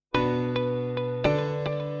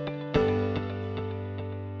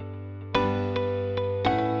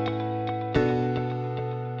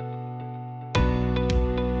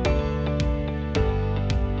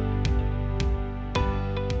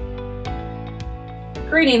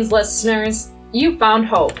Greetings, listeners. You found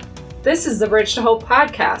hope. This is the Bridge to Hope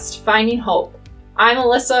podcast, Finding Hope. I'm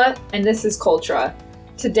Alyssa, and this is Coltra.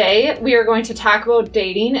 Today, we are going to talk about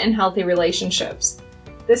dating and healthy relationships.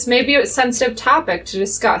 This may be a sensitive topic to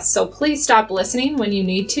discuss, so please stop listening when you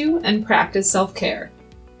need to and practice self-care.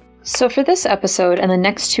 So for this episode and the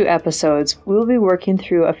next two episodes, we'll be working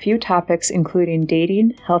through a few topics including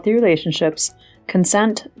dating, healthy relationships,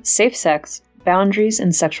 consent, safe sex, boundaries,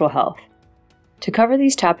 and sexual health. To cover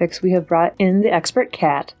these topics, we have brought in the expert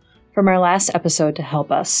Kat from our last episode to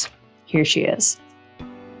help us. Here she is.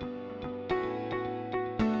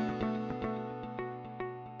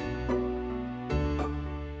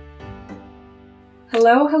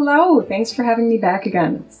 Hello. Thanks for having me back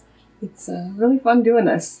again. It's really fun doing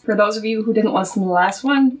this. For those of you who didn't listen to the last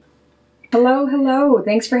one, hello.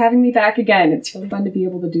 Thanks for having me back again. It's really fun to be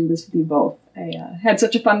able to do this with you both. I had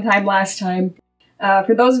such a fun time last time.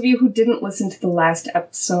 For those of you who didn't listen to the last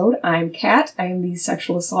episode, I'm Kat. I am the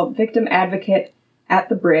sexual assault victim advocate at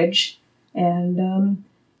The Bridge. And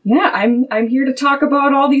I'm here to talk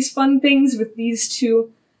about all these fun things with these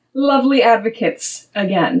two lovely advocates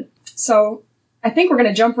again. So I think we're going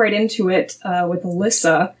to jump right into it with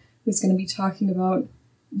Alyssa, who's going to be talking about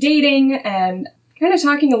dating and kind of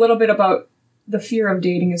talking a little bit about the fear of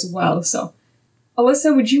dating as well. So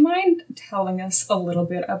Alyssa, would you mind telling us a little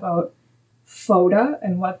bit about FODA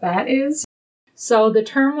and what that is? So the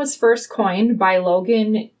term was first coined by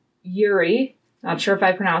Logan Ury. Not sure if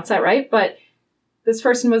I pronounced that right, but this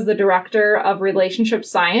person was the director of relationship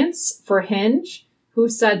science for Hinge, who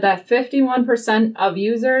said that 51% of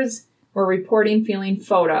users were reporting feeling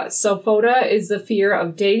FODA. So FODA is the fear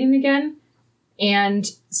of dating again.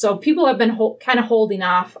 And so people have been kind of holding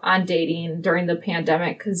off on dating during the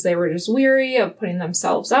pandemic because they were just weary of putting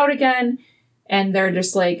themselves out again. And they're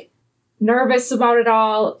just like nervous about it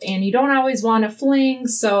all. And you don't always want to fling.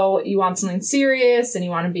 So you want something serious and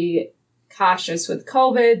you want to be cautious with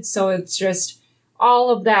COVID. So it's just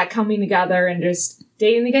all of that coming together, and just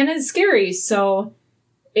dating again is scary. So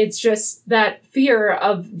it's just that fear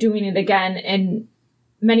of doing it again, and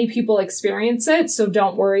many people experience it, so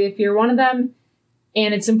don't worry if you're one of them.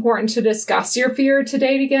 And it's important to discuss your fear to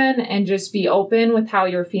date again and just be open with how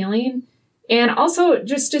you're feeling. And also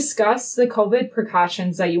just discuss the COVID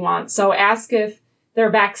precautions that you want. So ask if they're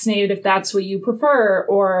vaccinated, if that's what you prefer,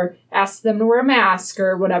 or ask them to wear a mask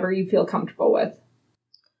or whatever you feel comfortable with.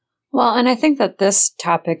 Well, and I think that this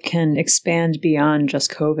topic can expand beyond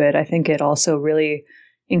just COVID. I think it also really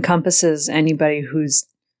encompasses anybody who's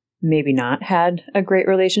maybe not had a great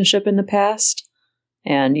relationship in the past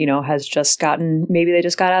and, has maybe they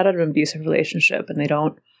just got out of an abusive relationship and they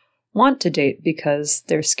don't want to date because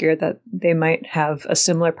they're scared that they might have a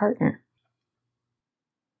similar partner.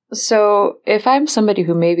 So if I'm somebody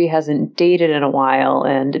who maybe hasn't dated in a while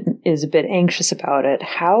and is a bit anxious about it,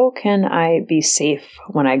 how can I be safe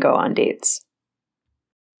when I go on dates?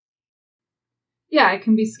 Yeah, it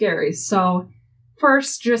can be scary. So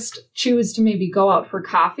first, just choose to maybe go out for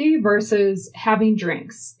coffee versus having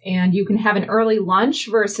drinks. And you can have an early lunch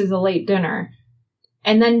versus a late dinner.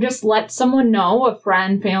 And then just let someone know, a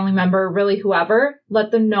friend, family member, really whoever, let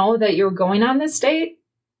them know that you're going on this date,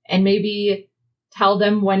 and maybe tell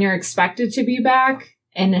them when you're expected to be back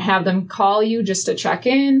and have them call you just to check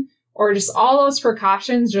in, or just all those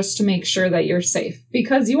precautions just to make sure that you're safe,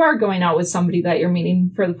 because you are going out with somebody that you're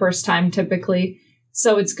meeting for the first time typically.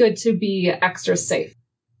 So it's good to be extra safe.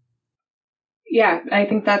 Yeah, I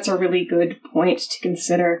think that's a really good point to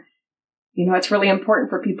consider. It's really important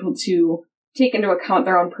for people to take into account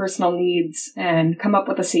their own personal needs and come up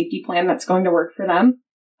with a safety plan that's going to work for them.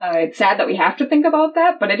 It's sad that we have to think about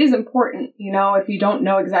that, but it is important. If you don't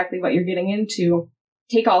know exactly what you're getting into,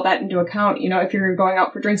 take all that into account. If you're going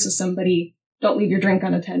out for drinks with somebody, don't leave your drink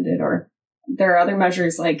unattended, or there are other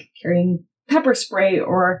measures like carrying pepper spray,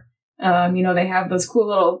 or they have those cool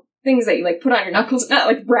little things that you put on your knuckles, not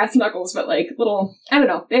like brass knuckles, but little, I don't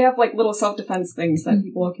know, they have little self-defense things that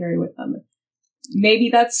people will carry with them. Maybe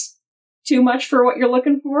that's too much for what you're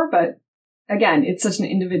looking for, but again, it's such an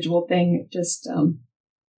individual thing. Just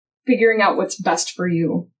figuring out what's best for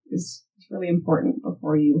you is really important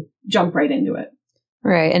before you jump right into it.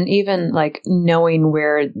 Right. And even knowing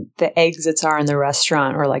where the exits are in the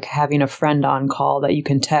restaurant, or having a friend on call that you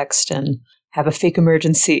can text and have a fake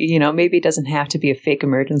emergency. Maybe it doesn't have to be a fake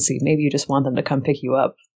emergency. Maybe you just want them to come pick you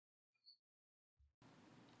up.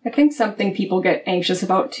 I think something people get anxious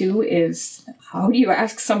about too is, how do you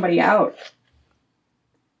ask somebody out?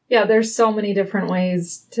 Yeah, there's so many different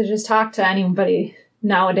ways to just talk to anybody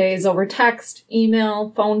nowadays, over text,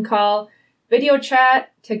 email, phone call, video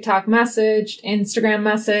chat, TikTok message, Instagram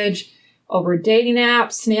message, over dating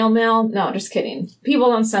apps, snail mail. No, just kidding. People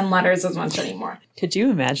don't send letters as much anymore. Could you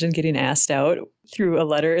imagine getting asked out through a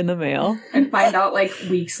letter in the mail? I'd find out like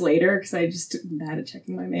weeks later because I just am bad at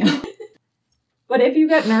checking my mail. But if you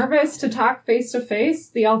get nervous to talk face to face,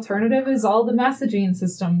 the alternative is all the messaging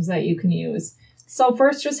systems that you can use. So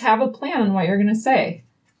first, just have a plan on what you're going to say.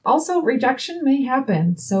 Also, rejection may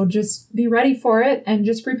happen, so just be ready for it and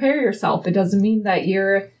just prepare yourself. It doesn't mean that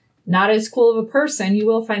you're not as cool of a person. You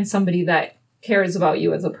will find somebody that cares about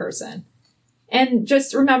you as a person. And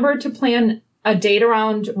just remember to plan a date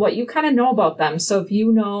around what you kind of know about them. So if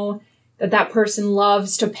you know that that person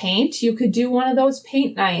loves to paint, you could do one of those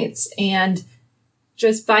paint nights and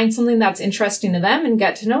just find something that's interesting to them and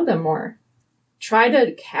get to know them more. Try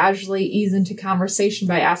to casually ease into conversation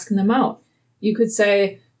by asking them out. You could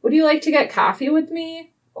say, would you like to get coffee with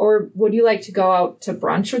me? Or would you like to go out to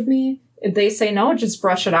brunch with me? If they say no, just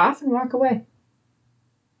brush it off and walk away.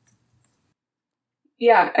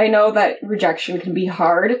 Yeah, I know that rejection can be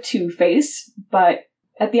hard to face, but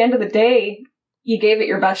at the end of the day, you gave it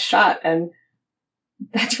your best shot, and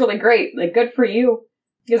that's really great. Like, good for you.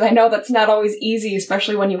 Because I know that's not always easy,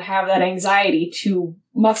 especially when you have that anxiety to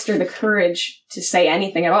muster the courage to say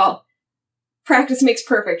anything at all. Practice makes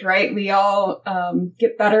perfect, right? We all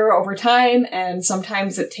get better over time, and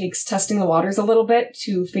sometimes it takes testing the waters a little bit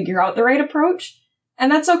to figure out the right approach.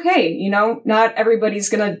 And that's okay, you know? Not everybody's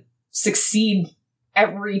gonna succeed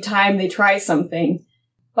every time they try something.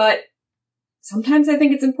 But sometimes I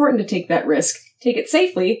think it's important to take that risk. Take it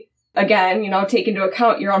safely. Again, you know, take into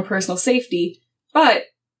account your own personal safety. But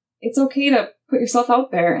it's okay to put yourself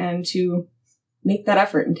out there and to make that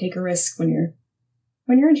effort and take a risk when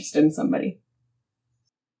you're interested in somebody.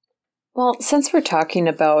 Well, since we're talking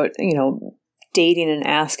about, dating and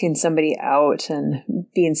asking somebody out and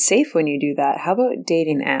being safe when you do that, how about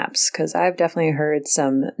dating apps? Because I've definitely heard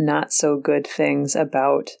some not so good things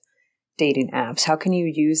about dating apps. How can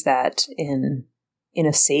you use that in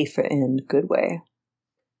a safe and good way?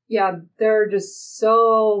 Yeah, there are just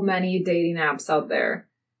so many dating apps out there.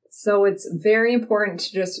 So it's very important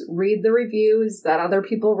to just read the reviews that other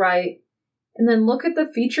people write and then look at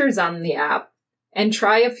the features on the app and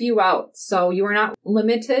try a few out. So you are not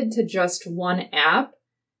limited to just one app.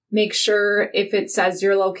 Make sure if it says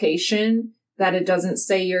your location that it doesn't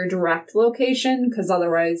say your direct location, because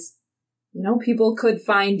otherwise, people could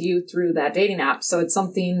find you through that dating app. So it's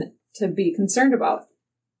something to be concerned about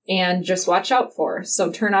and just watch out for.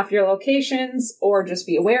 So turn off your locations or just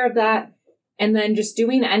be aware of that. And then just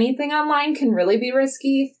doing anything online can really be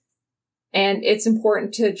risky. And it's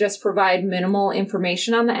important to just provide minimal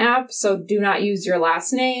information on the app. So do not use your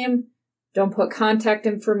last name. Don't put contact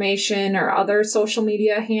information or other social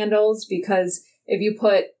media handles, because if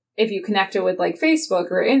you connect it with like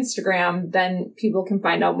Facebook or Instagram, then people can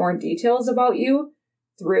find out more details about you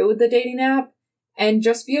through the dating app. And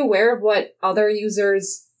just be aware of what other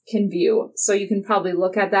users can view. So you can probably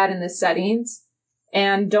look at that in the settings.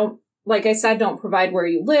 And don't provide where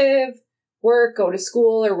you live, work, go to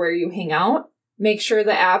school, or where you hang out. Make sure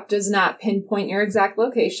the app does not pinpoint your exact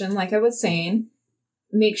location, like I was saying.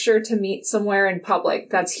 Make sure to meet somewhere in public.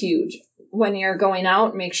 That's huge. When you're going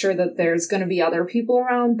out, make sure that there's going to be other people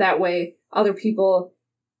around. That way, other people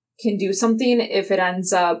can do something if it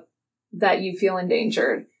ends up that you feel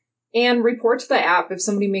endangered. And report to the app if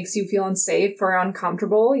somebody makes you feel unsafe or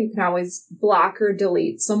uncomfortable. You can always block or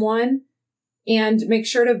delete someone. And make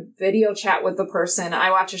sure to video chat with the person.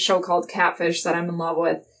 I watch a show called Catfish that I'm in love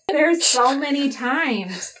with. There's so many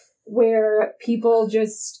times where people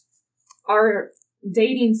just are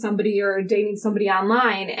dating somebody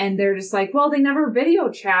online and they're just like, well, they never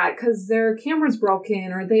video chat because their camera's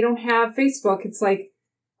broken or they don't have Facebook. It's like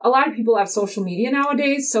a lot of people have social media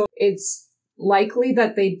nowadays, so it's likely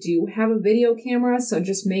that they do have a video camera. So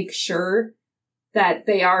just make sure that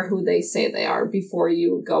they are who they say they are before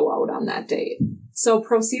you go out on that date. So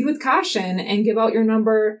proceed with caution and give out your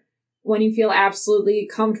number when you feel absolutely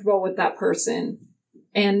comfortable with that person.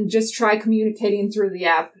 And just try communicating through the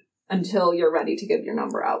app until you're ready to give your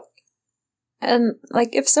number out. And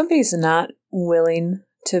if somebody's not willing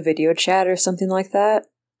to video chat or something like that,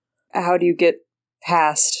 how do you get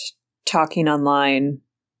past talking online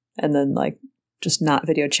and then just not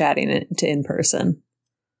video chatting it to in person?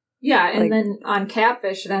 Yeah, and then on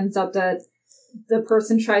Catfish, it ends up that the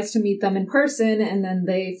person tries to meet them in person, and then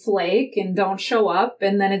they flake and don't show up,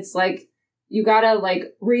 and then it's you gotta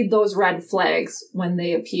read those red flags when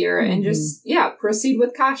they appear, and just proceed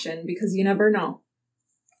with caution, because you never know.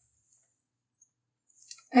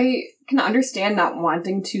 I can understand not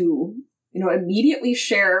wanting to, immediately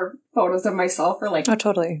share photos of myself or like Oh,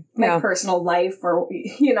 totally. my Yeah. personal life or,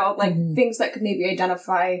 like things that could maybe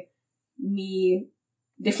identify me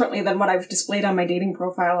differently than what I've displayed on my dating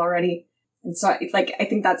profile already. And so I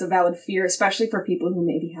think that's a valid fear, especially for people who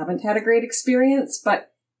maybe haven't had a great experience.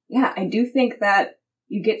 But yeah, I do think that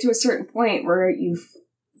you get to a certain point where you've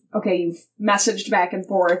messaged back and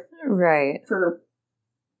forth Right. for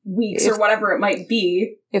weeks or whatever it might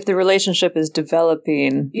be. If the relationship is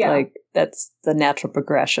developing, Yeah. like that's the natural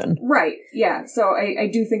progression. Right, yeah. So I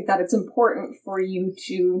do think that it's important for you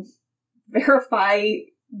to verify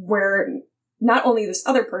where not only this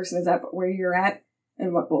other person is at, but where you're at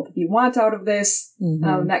and what both of you want out of this.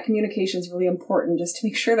 That communication is really important just to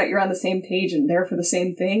make sure that you're on the same page and there for the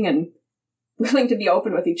same thing and willing to be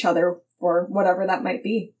open with each other for whatever that might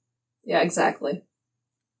be. Yeah, exactly.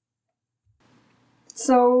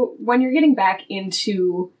 So when you're getting back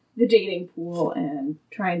into the dating pool and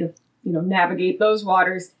trying to, navigate those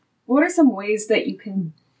waters, what are some ways that you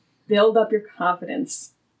can build up your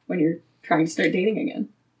confidence when you're trying to start dating again?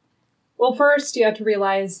 Well, first, you have to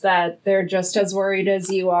realize that they're just as worried as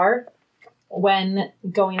you are when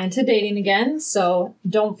going into dating again. So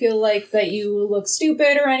don't feel like that you look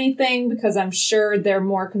stupid or anything, because I'm sure they're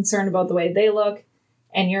more concerned about the way they look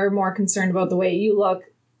and you're more concerned about the way you look.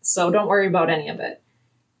 So don't worry about any of it.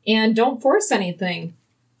 And don't force anything.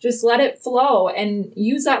 Just let it flow and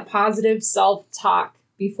use that positive self-talk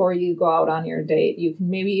before you go out on your date. You can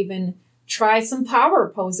maybe even try some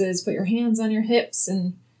power poses, put your hands on your hips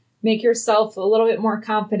and make yourself a little bit more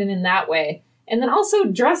confident in that way. And then also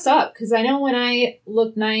dress up, because I know when I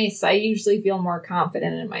look nice, I usually feel more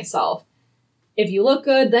confident in myself. If you look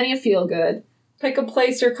good, then you feel good. Pick a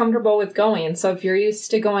place you're comfortable with going. So if you're used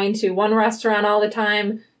to going to one restaurant all the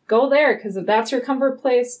time, go there, because if that's your comfort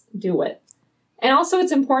place, do it. And also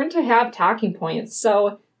it's important to have talking points.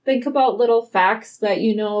 So think about little facts that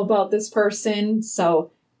you know about this person.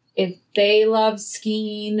 So if they love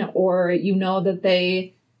skiing or you know that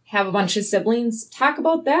they have a bunch of siblings, talk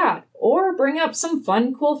about that. Or bring up some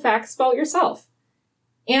fun, cool facts about yourself.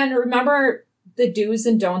 And remember the do's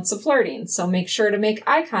and don'ts of flirting. So make sure to make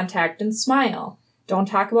eye contact and smile. Don't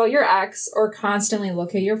talk about your ex or constantly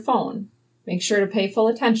look at your phone. Make sure to pay full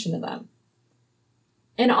attention to them.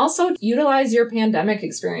 And also utilize your pandemic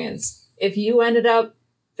experience. If you ended up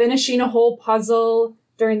finishing a whole puzzle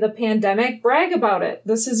during the pandemic, brag about it.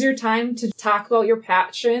 This is your time to talk about your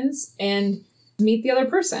passions and meet the other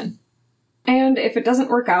person. And if it doesn't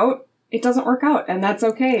work out, it doesn't work out, and that's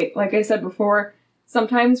okay. Like I said before,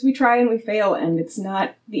 sometimes we try and we fail, and it's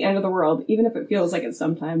not the end of the world, even if it feels like it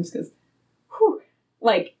sometimes, because,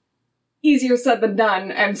 easier said than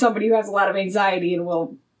done. I'm somebody who has a lot of anxiety and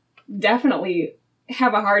will definitely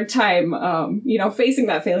have a hard time, facing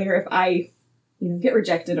that failure if I, get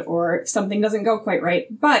rejected or something doesn't go quite right.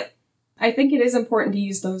 But I think it is important to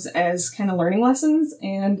use those as kind of learning lessons,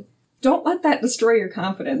 and don't let that destroy your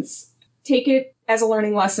confidence. Take it as a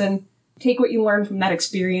learning lesson. Take what you learned from that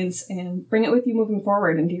experience and bring it with you moving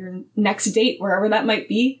forward into your next date, wherever that might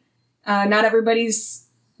be. Not everybody's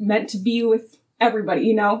meant to be with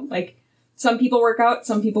everybody, some people work out,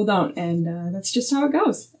 some people don't. And that's just how it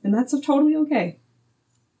goes. And that's totally okay.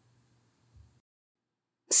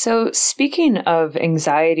 So speaking of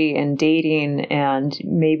anxiety and dating and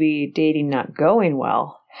maybe dating not going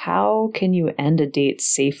well, how can you end a date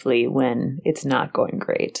safely when it's not going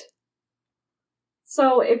great?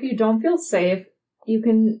 So if you don't feel safe, you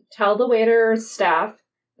can tell the waiter or staff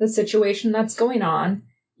the situation that's going on.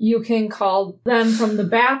 You can call them from the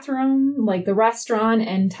bathroom, like the restaurant,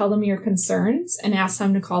 and tell them your concerns and ask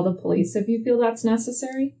them to call the police if you feel that's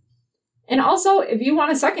necessary. And also, if you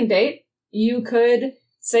want a second date, you could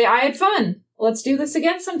say, I had fun. Let's do this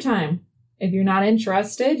again sometime. If you're not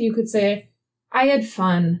interested, you could say, I had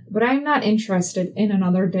fun, but I'm not interested in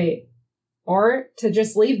another date. Or to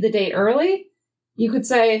just leave the date early, you could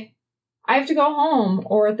say, I have to go home,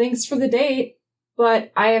 or thanks for the date,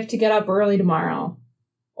 but I have to get up early tomorrow.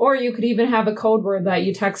 Or you could even have a code word that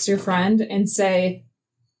you text your friend and say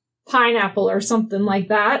pineapple or something like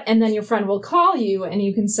that, and then your friend will call you and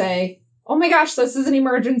you can say, oh my gosh, this is an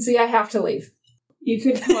emergency, I have to leave. You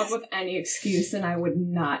could come up with any excuse and I would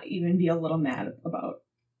not even be a little mad about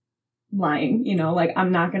lying,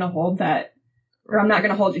 I'm not going to hold that, or I'm not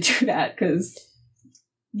going to hold you to that, because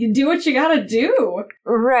you do what you gotta do.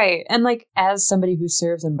 Right. And as somebody who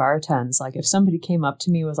serves and bartends, if somebody came up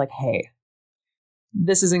to me and was like, hey,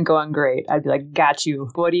 this isn't going great, I'd be like, got you.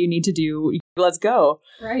 What do you need to do? Let's go.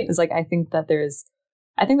 Right. It's I think that there's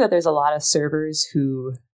a lot of servers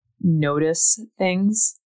who notice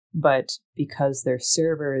things, but because they're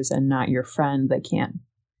servers and not your friend, they can't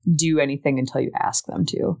do anything until you ask them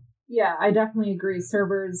to. Yeah, I definitely agree.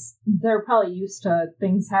 Servers, they're probably used to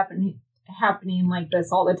things happening like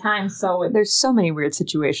this all the time. So there's so many weird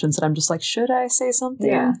situations that I'm just like, should I say something?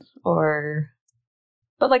 Yeah.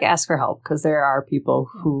 But like ask for help, because there are people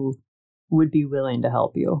who would be willing to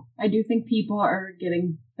help you. I do think people are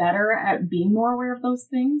getting better at being more aware of those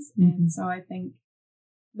things. Mm-hmm. And so I think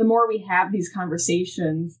the more we have these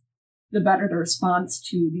conversations, the better the response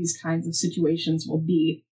to these kinds of situations will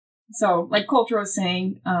be. So like Coulter was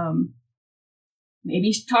saying,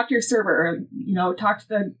 maybe talk to your server, or, talk to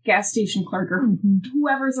the gas station clerk or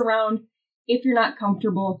whoever's around. If you're not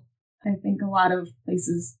comfortable, I think a lot of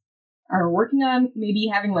places are working on maybe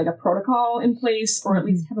having like a protocol in place, or at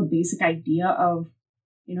least have a basic idea of,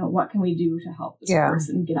 what can we do to help this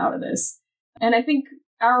person get out of this. And I think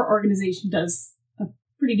our organization does a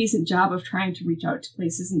pretty decent job of trying to reach out to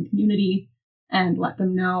places in the community and let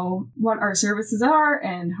them know what our services are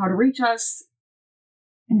and how to reach us.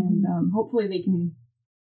 And hopefully they can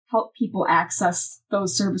help people access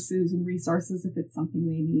those services and resources if it's something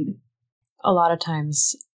they need. A lot of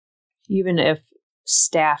times, even if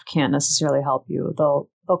staff can't necessarily help you, they'll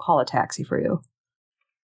call a taxi for you.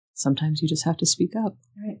 Sometimes you just have to speak up.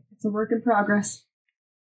 All right. It's a work in progress.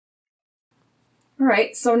 All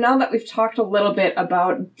right. So now that we've talked a little bit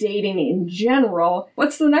about dating in general,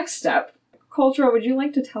 what's the next step? Coulter, would you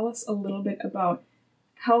like to tell us a little bit about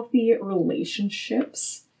healthy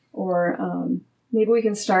relationships? Or maybe we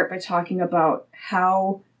can start by talking about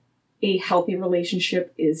how a healthy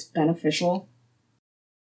relationship is beneficial.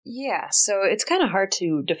 Yeah, so it's kind of hard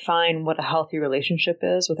to define what a healthy relationship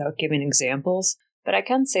is without giving examples, but I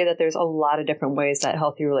can say that there's a lot of different ways that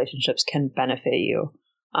healthy relationships can benefit you.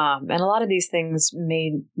 And a lot of these things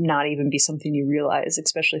may not even be something you realize,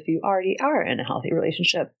 especially if you already are in a healthy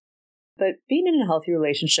relationship. But being in a healthy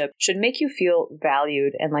relationship should make you feel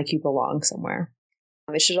valued and like you belong somewhere.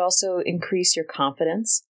 It should also increase your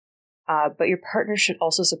confidence, but your partner should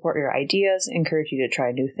also support your ideas, encourage you to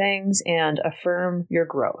try new things, and affirm your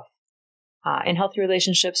growth. In healthy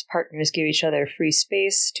relationships, partners give each other free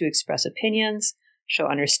space to express opinions, show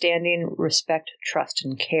understanding, respect, trust,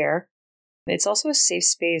 and care. It's also a safe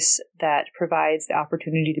space that provides the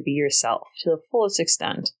opportunity to be yourself to the fullest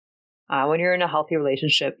extent. When you're in a healthy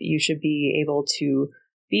relationship, you should be able to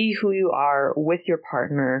be who you are with your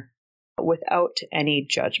partner without any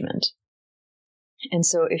judgment. And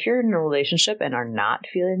so if you're in a relationship and are not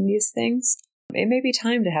feeling these things, it may be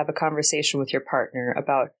time to have a conversation with your partner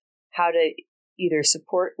about how to either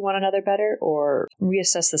support one another better or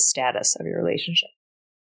reassess the status of your relationship.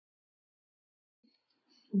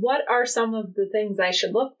 What are some of the things I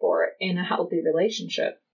should look for in a healthy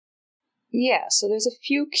relationship? Yeah, so there's a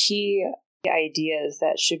few key ideas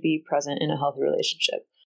that should be present in a healthy relationship.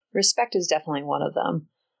 Respect is definitely one of them.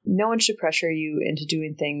 No one should pressure you into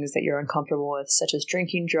doing things that you're uncomfortable with, such as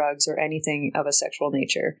drinking, drugs, or anything of a sexual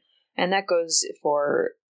nature. And that goes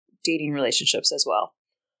for dating relationships as well.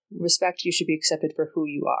 Respect, you should be accepted for who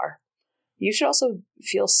you are. You should also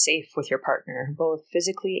feel safe with your partner, both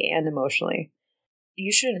physically and emotionally.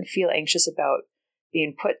 You shouldn't feel anxious about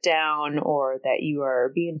being put down or that you are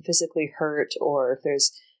being physically hurt or if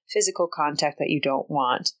there's physical contact that you don't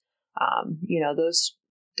want.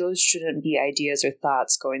 Those shouldn't be ideas or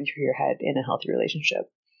thoughts going through your head in a healthy relationship.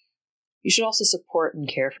 You should also support and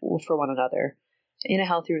care for one another. In a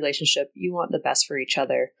healthy relationship, you want the best for each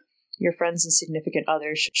other. Your friends and significant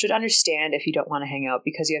others should understand if you don't want to hang out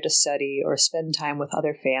because you have to study or spend time with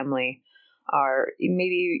other family, or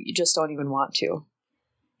maybe you just don't even want to.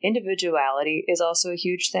 Individuality is also a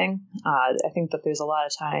huge thing. I think that there's a lot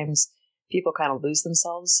of times people kind of lose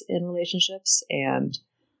themselves in relationships and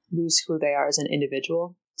lose who they are as an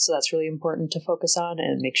individual. So that's really important to focus on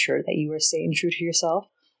and make sure that you are staying true to yourself.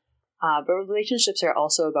 But relationships are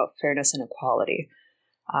also about fairness and equality.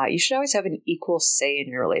 You should always have an equal say in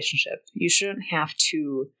your relationship. You shouldn't have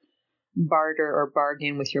to barter or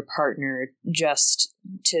bargain with your partner just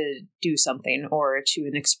to do something or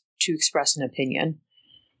to express an opinion.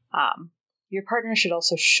 Your partner should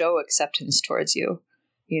also show acceptance towards you.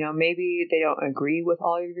 Maybe they don't agree with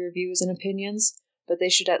all of your views and opinions, but they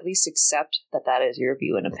should at least accept that that is your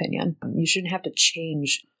view and opinion. You shouldn't have to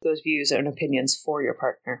change those views and opinions for your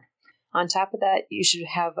partner. On top of that, you should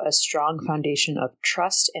have a strong foundation of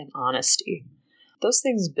trust and honesty. Those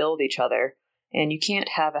things build each other, and you can't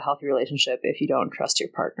have a healthy relationship if you don't trust your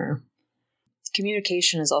partner.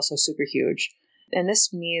 Communication is also super huge, and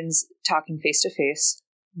this means talking face-to-face,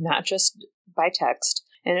 not just by text,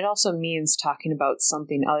 and it also means talking about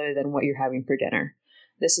something other than what you're having for dinner.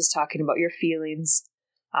 This is talking about your feelings,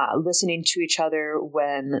 listening to each other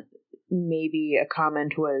when maybe a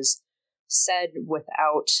comment was said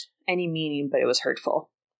without any meaning, but it was hurtful.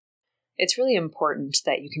 It's really important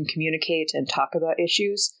that you can communicate and talk about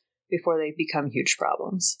issues before they become huge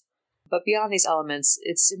problems. But beyond these elements,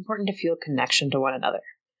 it's important to feel connection to one another.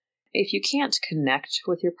 If you can't connect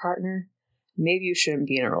with your partner, maybe you shouldn't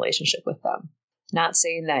be in a relationship with them. Not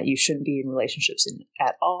saying that you shouldn't be in relationships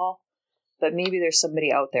at all, but maybe there's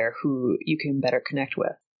somebody out there who you can better connect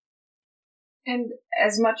with. And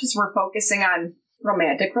as much as we're focusing on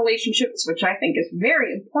romantic relationships, which I think is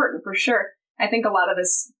very important for sure, I think a lot of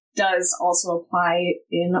this does also apply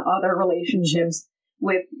in other relationships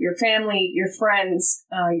with your family, your friends,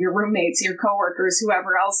 your roommates, your coworkers,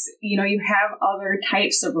 whoever else. You have other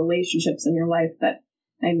types of relationships in your life that,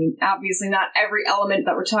 obviously not every element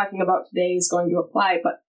that we're talking about today is going to apply,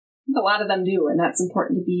 but a lot of them do, and that's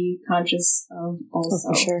important to be conscious of also.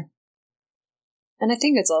 Oh, for sure. And I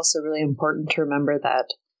think it's also really important to remember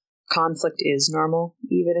that conflict is normal,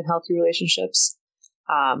 even in healthy relationships,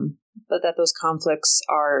 but that those conflicts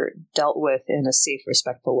are dealt with in a safe,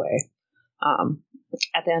 respectful way.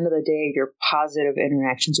 At the end of the day, your positive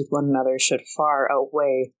interactions with one another should far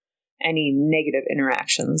outweigh any negative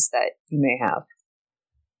interactions that you may have.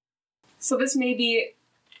 So this maybe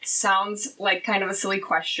sounds like kind of a silly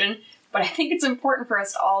question, but I think it's important for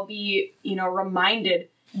us to all be, reminded,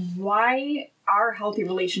 why are healthy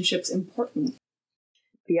relationships important?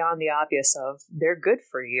 Beyond the obvious of they're good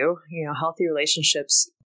for you, healthy relationships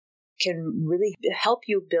can really help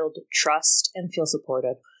you build trust and feel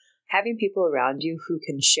supported. Having people around you who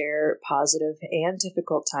can share positive and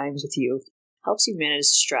difficult times with you helps you manage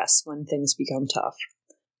stress when things become tough.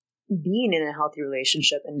 Being in a healthy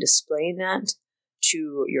relationship and displaying that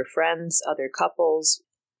to your friends, other couples,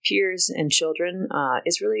 peers, and children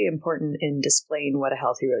is really important in displaying what a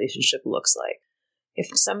healthy relationship looks like. If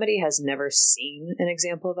somebody has never seen an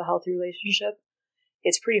example of a healthy relationship,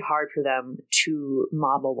 it's pretty hard for them to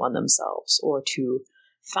model one themselves or to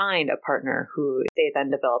find a partner who they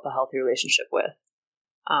then develop a healthy relationship with.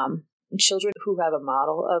 Children who have a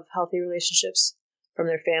model of healthy relationships from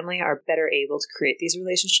their family are better able to create these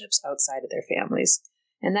relationships outside of their families.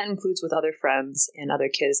 And that includes with other friends and other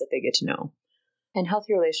kids that they get to know. And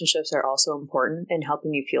healthy relationships are also important in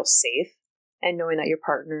helping you feel safe and knowing that your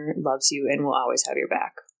partner loves you and will always have your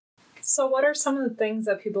back. So what are some of the things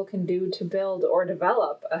that people can do to build or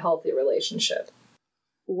develop a healthy relationship?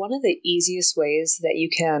 One of the easiest ways that you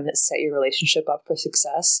can set your relationship up for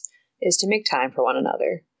success is to make time for one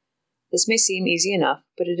another. This may seem easy enough,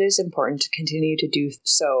 but it is important to continue to do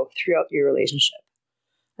so throughout your relationship.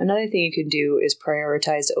 Another thing you can do is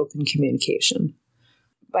prioritize open communication.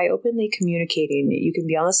 By openly communicating, you can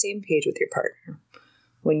be on the same page with your partner.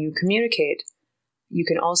 When you communicate, you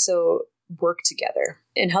can also work together.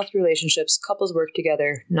 In healthy relationships, couples work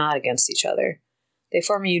together, not against each other. They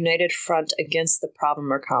form a united front against the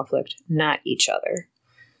problem or conflict, not each other.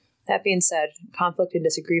 That being said, conflict and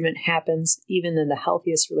disagreement happens even in the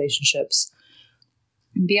healthiest relationships.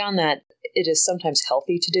 Beyond that, it is sometimes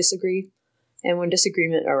healthy to disagree. And when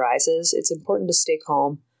disagreement arises, it's important to stay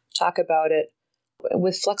calm, talk about it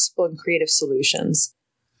with flexible and creative solutions.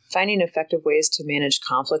 Finding effective ways to manage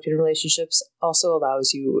conflict in relationships also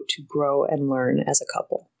allows you to grow and learn as a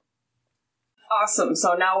couple. Awesome.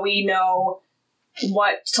 So now we know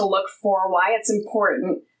what to look for, why it's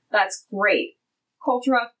important. That's great.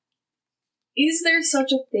 Kultura, is there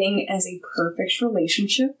such a thing as a perfect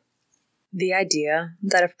relationship? The idea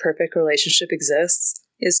that a perfect relationship exists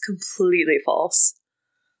is completely false.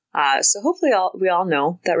 So hopefully we all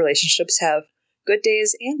know that relationships have good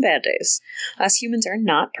days and bad days. Us humans are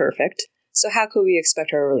not perfect, so how could we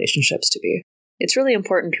expect our relationships to be? It's really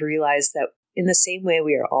important to realize that in the same way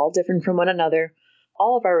we are all different from one another,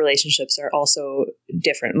 all of our relationships are also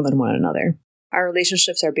different than one another. Our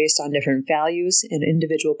relationships are based on different values and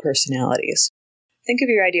individual personalities. Think of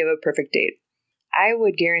your idea of a perfect date. I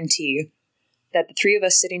would guarantee that the three of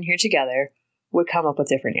us sitting here together would come up with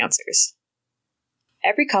different answers.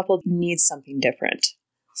 Every couple needs something different.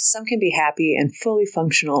 Some can be happy and fully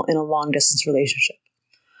functional in a long-distance relationship.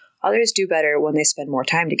 Others do better when they spend more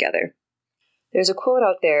time together. There's a quote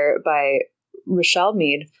out there by Rochelle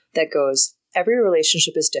Mead that goes, "Every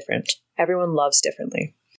relationship is different. Everyone loves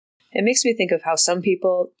differently." It makes me think of how some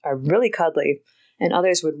people are really cuddly and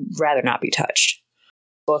others would rather not be touched.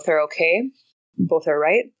 Both are okay, both are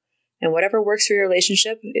right, and whatever works for your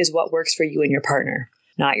relationship is what works for you and your partner,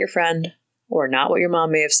 not your friend or not what your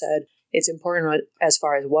mom may have said. It's important as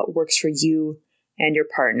far as what works for you and your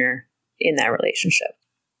partner in that relationship.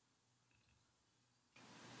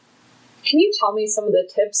 Can you tell me some of the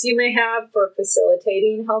tips you may have for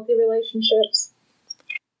facilitating healthy relationships?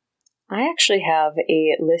 I actually have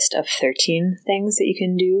a list of 13 things that you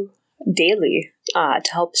can do daily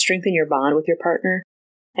to help strengthen your bond with your partner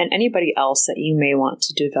and anybody else that you may want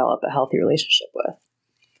to develop a healthy relationship with.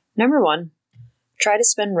 Number 1, try to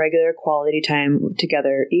spend regular quality time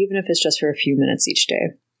together, even if it's just for a few minutes each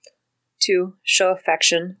day. 2, show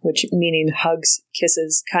affection, which meaning hugs,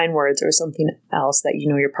 kisses, kind words, or something else that you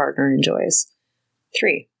know your partner enjoys.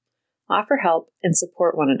 3, offer help and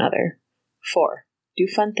support one another. 4, do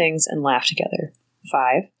fun things and laugh together.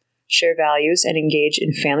 5, share values and engage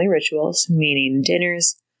in family rituals, meaning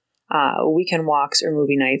dinners, weekend walks, or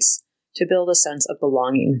movie nights, to build a sense of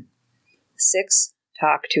belonging. 6,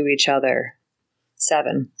 talk to each other.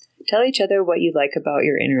 7, tell each other what you like about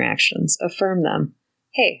your interactions. Affirm them.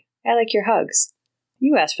 Hey, I like your hugs.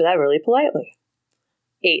 You asked for that really politely.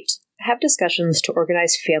 8, have discussions to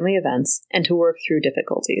organize family events and to work through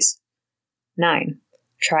difficulties. 9,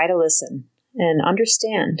 try to listen and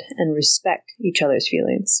understand and respect each other's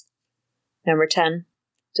feelings. Number 10,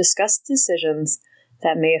 discuss decisions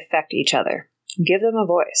that may affect each other. Give them a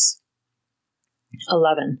voice.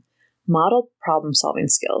 11, model problem-solving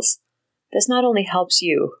skills. This not only helps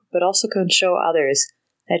you, but also can show others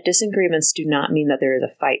that disagreements do not mean that there is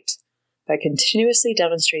a fight. By continuously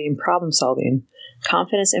demonstrating problem-solving,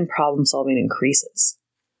 confidence in problem-solving increases.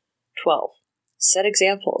 12, set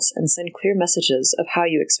examples and send clear messages of how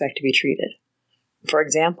you expect to be treated. For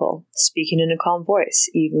example, speaking in a calm voice,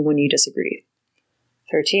 even when you disagree.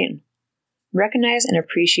 13, recognize and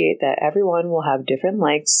appreciate that everyone will have different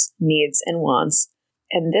likes, needs, and wants,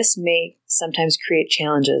 and this may sometimes create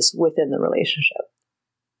challenges within the relationship.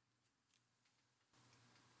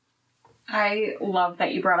 I love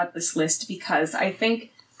that you brought up this list because I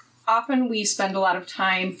think often we spend a lot of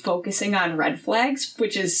time focusing on red flags,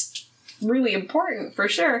 which is really important for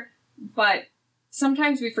sure, but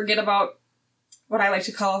sometimes we forget about what I like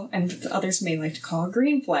to call, and others may like to call,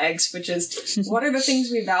 green flags, which is what are the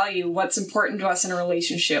things we value, what's important to us in a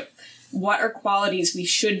relationship, what are qualities we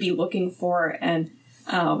should be looking for, and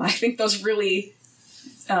I think those really,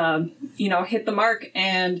 hit the mark,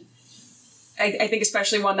 and I think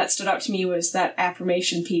especially one that stood out to me was that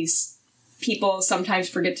affirmation piece. People sometimes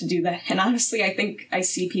forget to do that. And honestly, I think I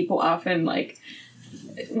see people often, like,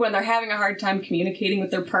 when they're having a hard time communicating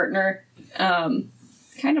with their partner,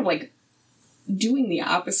 kind of like doing the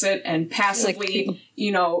opposite and passively,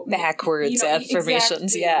 like, backwards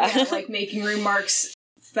affirmations. Exactly, yeah. Like making remarks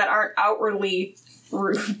that aren't outwardly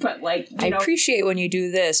rude, but like, I appreciate when you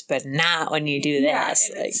do this, but not when you do this.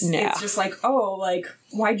 It's just like, oh, like,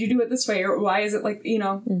 why'd you do it this way? Or why is it like,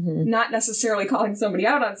 not necessarily calling somebody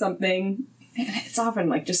out on something. It's often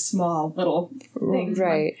like just small little things.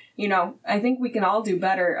 Right. But, I think we can all do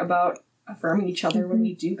better about affirming each other when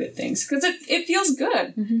we do good things. Because it feels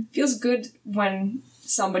good. It feels good when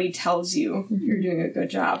somebody tells you you're doing a good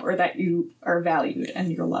job or that you are valued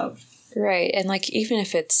and you're loved. Right. And like, even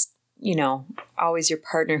if it's, always your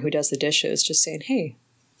partner who does the dishes, just saying, hey,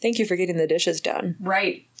 thank you for getting the dishes done.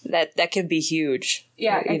 Right. That can be huge.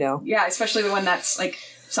 Yeah. Yeah, especially when that's like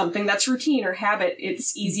something that's routine or habit.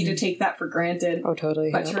 It's easy to take that for granted. Oh, totally.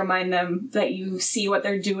 But to remind them that you see what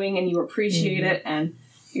they're doing and you appreciate it and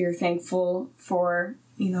you're thankful for,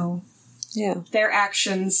 their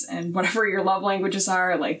actions and whatever your love languages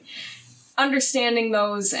are, like understanding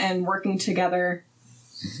those and working together.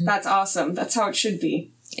 That's awesome. That's how it should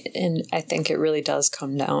be. And I think it really does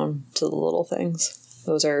come down to the little things.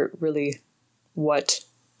 Those are really what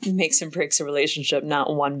makes and breaks a relationship,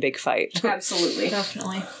 not one big fight. Absolutely.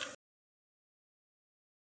 Definitely.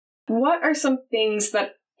 What are some things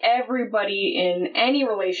that everybody in any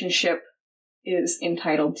relationship is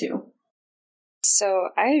entitled to? So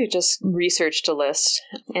I just researched a list,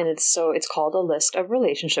 and it's called a list of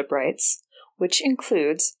relationship rights, which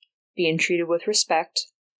includes being treated with respect,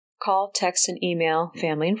 call, text, and email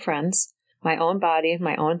family and friends, my own body,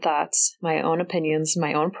 my own thoughts, my own opinions,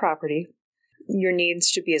 my own property. Your needs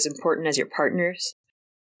should be as important as your partner's.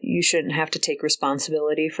 You shouldn't have to take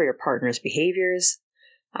responsibility for your partner's behaviors.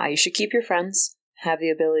 You should keep your friends, have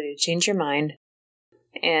the ability to change your mind,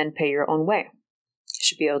 and pay your own way. You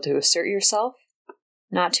should be able to assert yourself,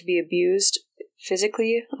 not to be abused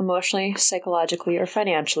physically, emotionally, psychologically, or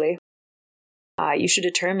financially. You should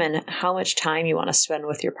determine how much time you want to spend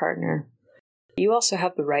with your partner. You also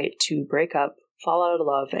have the right to break up, fall out of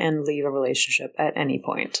love, and leave a relationship at any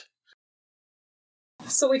point.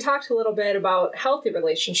 So we talked a little bit about healthy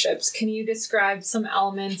relationships. Can you describe some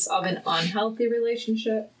elements of an unhealthy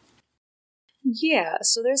relationship? Yeah,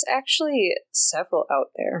 so there's actually several out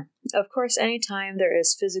there. Of course, anytime there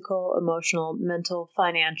is physical, emotional, mental,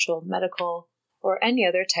 financial, medical, or any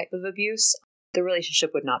other type of abuse, the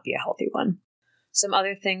relationship would not be a healthy one. Some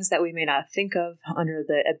other things that we may not think of under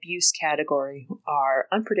the abuse category are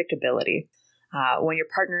unpredictability. When your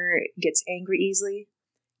partner gets angry easily,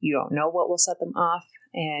 you don't know what will set them off,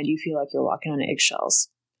 and you feel like you're walking on eggshells.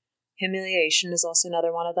 Humiliation is also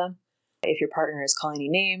another one of them. If your partner is calling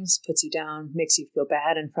you names, puts you down, makes you feel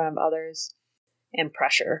bad in front of others. And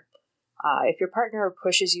pressure. If your partner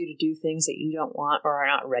pushes you to do things that you don't want or are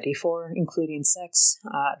not ready for, including sex,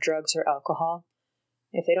 drugs, or alcohol,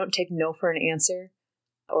 if they don't take no for an answer,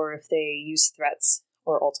 or if they use threats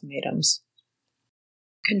or ultimatums.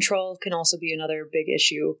 Control can also be another big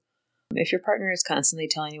issue. If your partner is constantly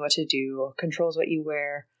telling you what to do, controls what you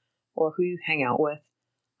wear, or who you hang out with,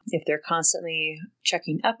 if they're constantly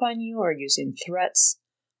checking up on you or using threats,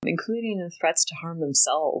 including threats to harm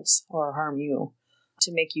themselves or harm you,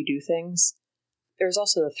 to make you do things. There's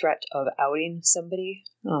also the threat of outing somebody's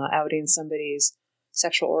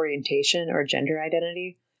sexual orientation or gender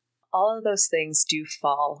identity. All of those things do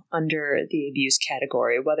fall under the abuse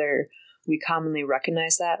category, whether we commonly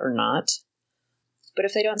recognize that or not. But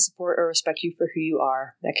if they don't support or respect you for who you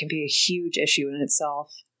are, that can be a huge issue in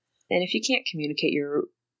itself. And if you can't communicate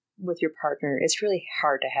with your partner, it's really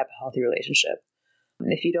hard to have a healthy relationship.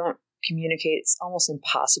 And if you don't communicate, it's almost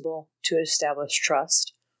impossible to establish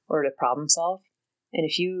trust or to problem solve. And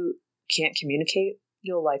if you can't communicate,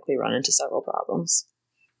 you'll likely run into several problems.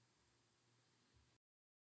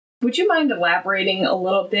 Would you mind elaborating a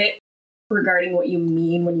little bit regarding what you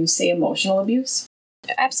mean when you say emotional abuse?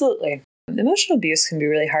 Absolutely. Emotional abuse can be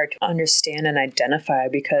really hard to understand and identify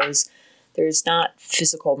because there's not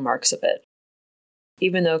physical marks of it,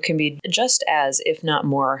 even though it can be just as, if not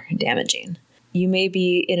more, damaging. You may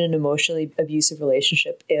be in an emotionally abusive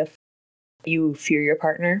relationship if you fear your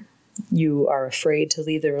partner, you are afraid to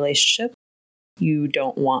leave the relationship, you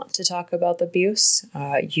don't want to talk about the abuse,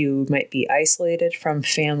 you might be isolated from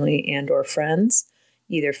family and or friends,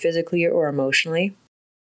 either physically or emotionally.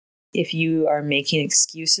 If you are making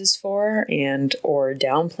excuses for and or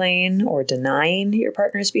downplaying or denying your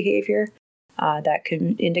partner's behavior, that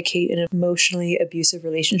can indicate an emotionally abusive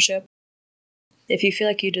relationship. If you feel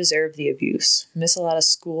like you deserve the abuse, miss a lot of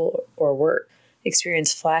school or work,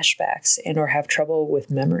 experience flashbacks and or have trouble with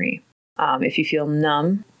memory. If you feel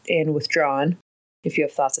numb and withdrawn, if you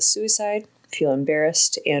have thoughts of suicide, feel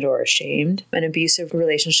embarrassed and or ashamed. An abusive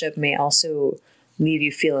relationship may also leave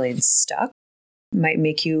you feeling stuck, might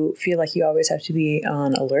make you feel like you always have to be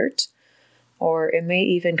on alert, or it may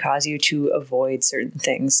even cause you to avoid certain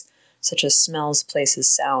things, such as smells,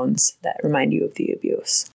 places, sounds that remind you of the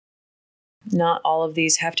abuse. Not all of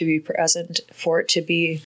these have to be present for it to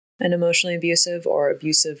be an emotionally abusive or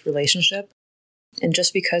abusive relationship. And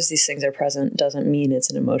just because these things are present doesn't mean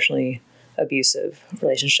it's an emotionally abusive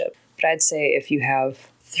relationship. But I'd say if you have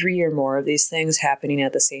 3 or more of these things happening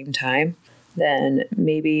at the same time, then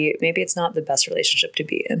maybe it's not the best relationship to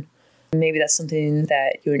be in. Maybe that's something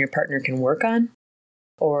that you and your partner can work on,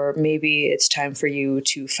 or maybe it's time for you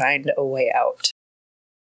to find a way out.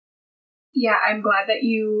 Yeah, I'm glad that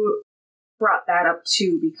you brought that up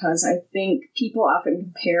too, because I think people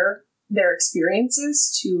often compare their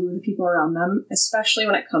experiences to the people around them, especially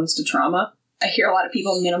when it comes to trauma. I hear a lot of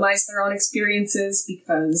people minimize their own experiences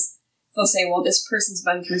because they'll say, well, this person's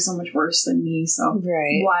been through so much worse than me, so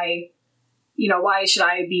why should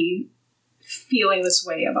I be feeling this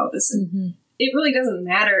way about this? Mm-hmm. It really doesn't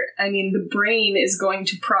matter. I mean, the brain is going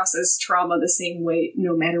to process trauma the same way,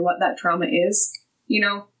 no matter what that trauma is.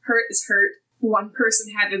 Hurt is hurt. One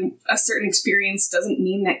person having a certain experience doesn't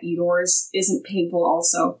mean that yours isn't painful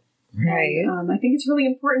also. Right. And, I think it's really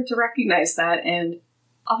important to recognize that and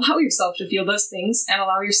allow yourself to feel those things and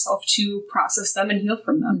allow yourself to process them and heal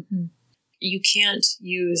from them. Mm-hmm. You can't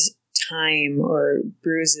use time or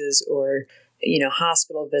bruises or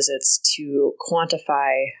hospital visits to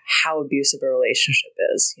quantify how abusive a relationship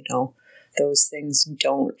is. Those things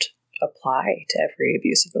don't apply to every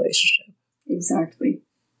abusive relationship. Exactly.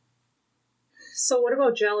 So what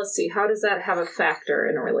about jealousy? How does that have a factor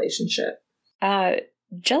in a relationship?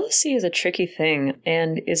 Jealousy is a tricky thing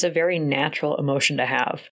and is a very natural emotion to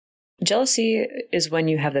have. Jealousy is when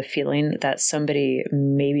you have the feeling that somebody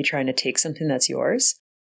may be trying to take something that's yours.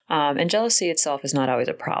 And jealousy itself is not always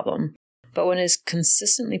a problem. But when it is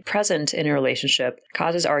consistently present in a relationship,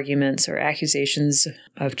 causes arguments or accusations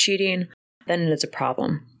of cheating, then it is a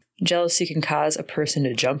problem. Jealousy can cause a person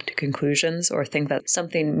to jump to conclusions or think that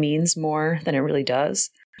something means more than it really does.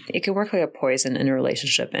 It can work like a poison in a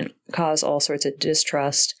relationship and cause all sorts of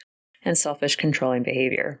distrust and selfish controlling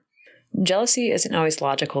behavior. Jealousy isn't always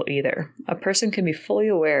logical either. A person can be fully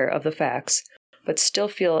aware of the facts, but still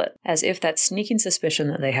feel as if that sneaking suspicion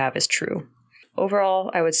that they have is true. Overall,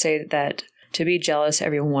 I would say that to be jealous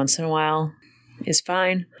every once in a while is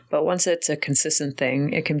fine, but once it's a consistent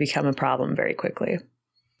thing, it can become a problem very quickly.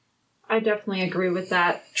 I definitely agree with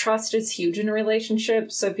that. Trust is huge in a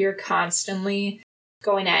relationship, so if you're constantly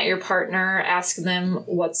going at your partner, asking them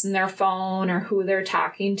what's in their phone or who they're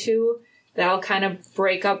talking to, that'll kind of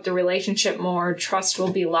break up the relationship more. Trust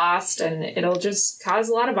will be lost, and it'll just cause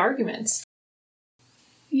a lot of arguments.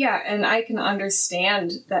 Yeah, and I can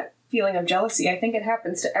understand that feeling of jealousy. I think it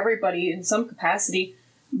happens to everybody in some capacity,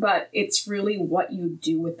 but it's really what you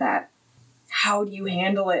do with that. How do you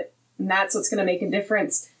handle it? And that's what's going to make a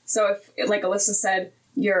difference. So if, like Alyssa said,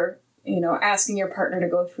 you're, asking your partner to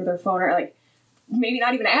go through their phone, or like maybe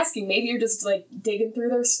not even asking, maybe you're just like digging through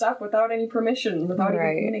their stuff without any permission, without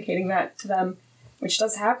even communicating that to them, which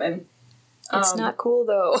does happen. It's not cool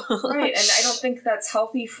though. Right, and I don't think that's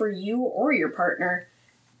healthy for you or your partner.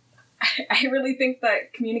 I really think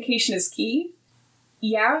that communication is key.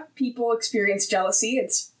 Yeah, people experience jealousy.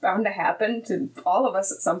 It's bound to happen to all of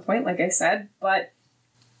us at some point, like I said, but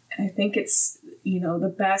I think it's,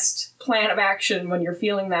 the best plan of action when you're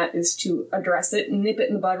feeling that is to address it and nip it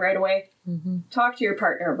in the bud right away. Mm-hmm. Talk to your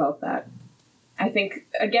partner about that. I think,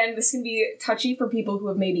 again, this can be touchy for people who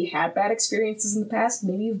have maybe had bad experiences in the past.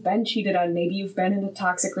 Maybe you've been cheated on. Maybe you've been in a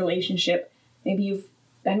toxic relationship. Maybe you've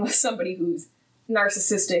been with somebody who's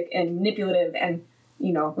narcissistic and manipulative and,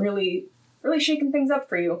 really, really shaking things up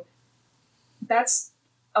for you. That's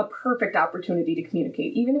a perfect opportunity to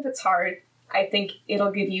communicate. Even if it's hard, I think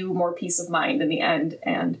it'll give you more peace of mind in the end.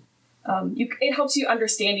 And it helps you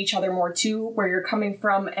understand each other more, too, where you're coming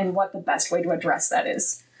from and what the best way to address that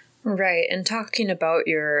is. Right. And talking about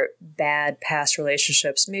your bad past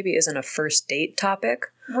relationships maybe isn't a first date topic.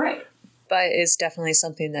 Right. But is definitely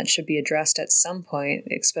something that should be addressed at some point,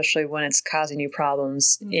 especially when it's causing you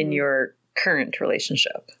problems in your current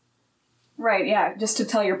relationship. Right, yeah. Just to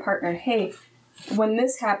tell your partner, hey, when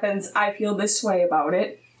this happens, I feel this way about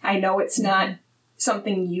it. I know it's not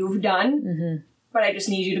something you've done, but I just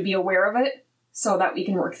need you to be aware of it so that we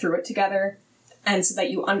can work through it together and so that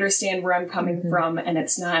you understand where I'm coming from and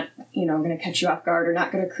it's not, going to catch you off guard or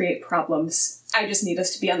not going to create problems. I just need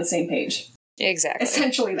us to be on the same page. Exactly.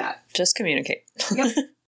 Essentially that. Just communicate. Yep.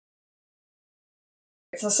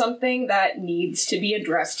 So something that needs to be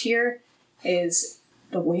addressed here is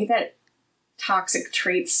the way that toxic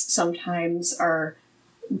traits sometimes are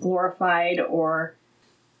glorified, or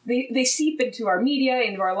they seep into our media,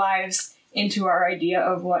 into our lives, into our idea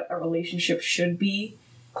of what a relationship should be.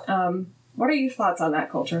 What are your thoughts on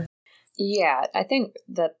that, Coulter? Yeah, I think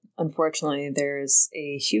that unfortunately there's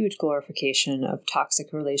a huge glorification of toxic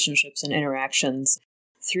relationships and interactions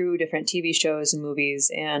through different TV shows and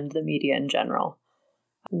movies and the media in general.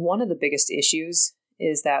 One of the biggest issues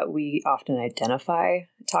is that we often identify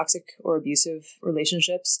toxic or abusive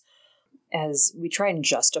relationships as we try and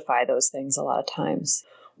justify those things a lot of times.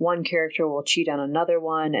 One character will cheat on another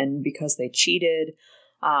one, and because they cheated,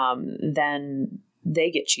 then they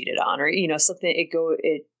get cheated on, or something.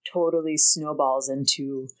 It totally snowballs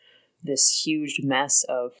into this huge mess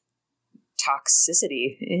of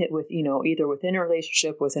toxicity with either within a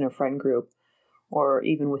relationship, within a friend group, or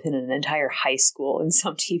even within an entire high school in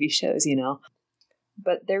some TV shows.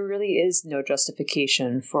 But there really is no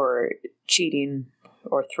justification for cheating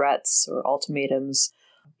or threats or ultimatums,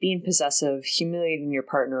 being possessive, humiliating your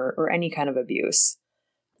partner, or any kind of abuse.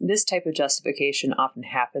 This type of justification often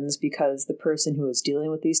happens because the person who is dealing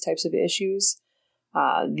with these types of issues,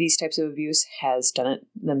 these types of abuse, has done it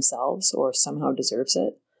themselves or somehow deserves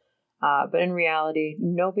it. But in reality,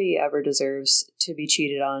 nobody ever deserves to be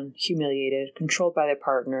cheated on, humiliated, controlled by their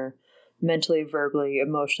partner, mentally, verbally,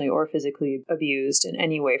 emotionally, or physically abused in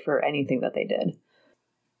any way for anything that they did.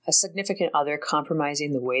 A significant other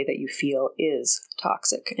compromising the way that you feel is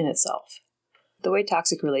toxic in itself. The way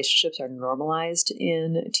toxic relationships are normalized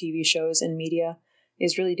in TV shows and media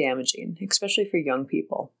is really damaging, especially for young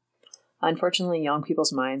people. Unfortunately, young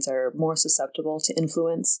people's minds are more susceptible to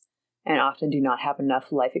influence and often do not have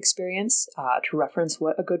enough life experience to reference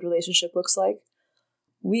what a good relationship looks like.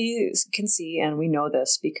 We can see, and we know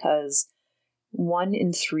this because 1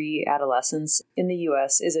 in 3 adolescents in the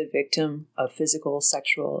U.S. is a victim of physical,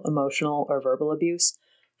 sexual, emotional, or verbal abuse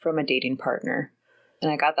from a dating partner.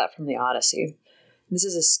 And I got that from the Odyssey. This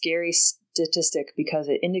is a scary statistic because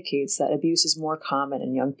it indicates that abuse is more common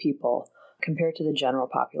in young people compared to the general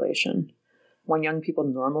population. When young people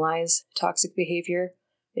normalize toxic behavior,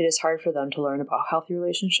 it is hard for them to learn about healthy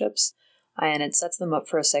relationships, and it sets them up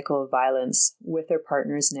for a cycle of violence with their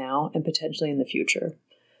partners now and potentially in the future.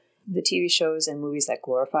 The TV shows and movies that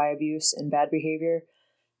glorify abuse and bad behavior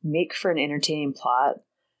make for an entertaining plot,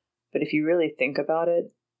 But if you really think about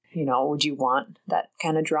it, would you want that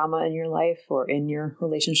kind of drama in your life or in your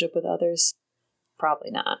relationship with others?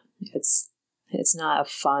 Probably not. It's not a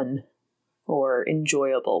fun or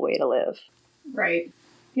enjoyable way to live. Right.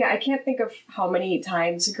 Yeah, I can't think of how many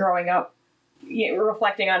times growing up,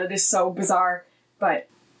 reflecting on it is so bizarre, but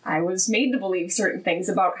I was made to believe certain things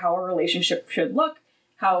about how a relationship should look,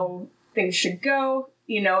 how things should go.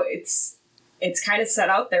 It's kind of set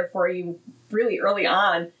out there for you really early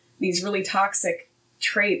on, these really toxic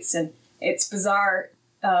traits, and it's bizarre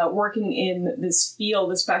working in this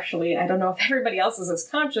field, especially. I don't know if everybody else is as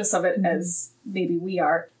conscious of it as maybe we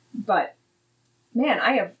are, but man,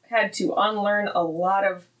 I have had to unlearn a lot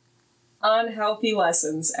of unhealthy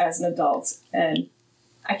lessons as an adult, and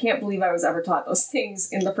I can't believe I was ever taught those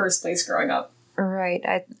things in the first place growing up. Right.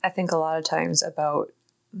 I think a lot of times about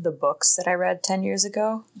the books that I read 10 years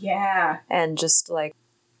ago. Yeah. And just like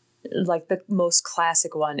the most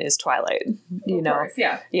classic one is Twilight. Of course,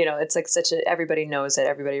 yeah. It's like everybody knows it,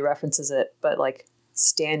 everybody references it, but like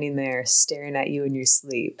standing there staring at you in your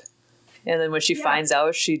sleep. And then when she finds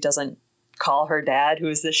out she doesn't call her dad, who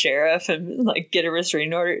is the sheriff, and like get a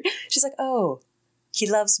restraining order, she's like, oh, he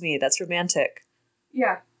loves me. That's romantic.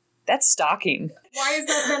 Yeah. That's stalking. Why has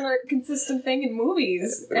that been a consistent thing in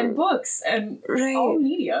movies and books and all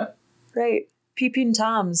media? Right. Peeping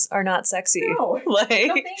Toms are not sexy. No. No,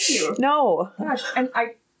 thank you. No. Gosh, and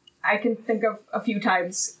I can think of a few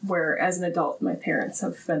times where, as an adult, my parents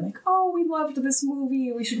have been like, oh, we loved this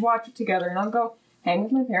movie, we should watch it together. And I'll go hang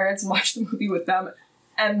with my parents and watch the movie with them.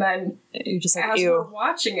 And then you're just like, as ew. we're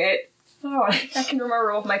watching it, I can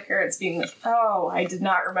remember both my parents being like, oh, I did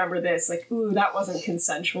not remember this. Like, ooh, that wasn't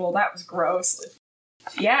consensual. That was gross.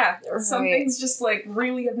 Yeah, some things just like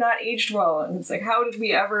really have not aged well. And it's like, how did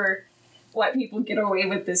we ever let people get away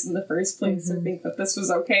with this in the first place or think that this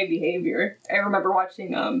was okay behavior? I remember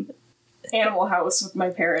watching Animal House with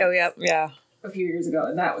my parents. Oh, yeah. A few years ago,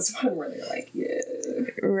 and that was one where they're like, yeah.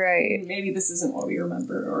 Right. Maybe this isn't what we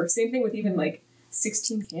remember. Or same thing with even like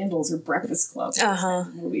 16 Candles or Breakfast Club.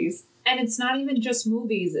 Movies. And it's not even just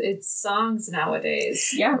movies, it's songs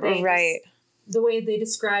nowadays. Yeah. Right. The way they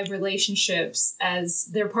describe relationships as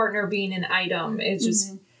their partner being an item is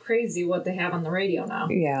just crazy what they have on the radio now.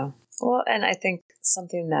 Yeah. Well, and I think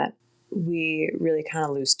something that we really kind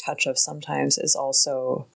of lose touch of sometimes is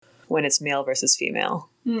also when it's male versus female.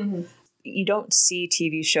 Mm-hmm. You don't see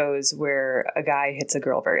TV shows where a guy hits a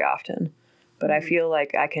girl very often, but I feel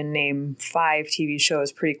like I can name 5 TV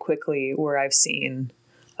shows pretty quickly where I've seen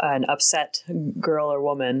an upset girl or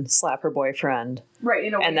woman slap her boyfriend. Right,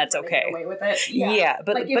 in a way, and that's okay. Get away with it. Yeah,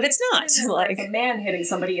 but it's not like a man hitting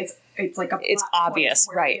somebody. It's like it's obvious,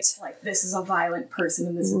 right? It's like this is a violent person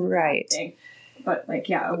and this is right. A bad thing. But like,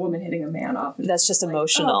 yeah, a woman hitting a man off. That's just like,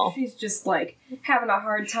 emotional. Oh, she's just like having a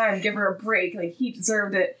hard time. Give her a break. Like he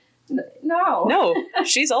deserved it. No,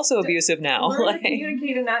 she's also abusive now. Learn to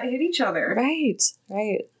communicate and not hit each other. Right.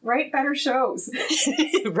 Write better shows.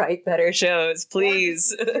 Write better shows,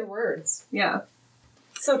 please. Your words. Yeah.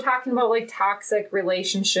 So talking about like toxic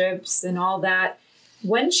relationships and all that,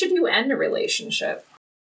 when should you end a relationship?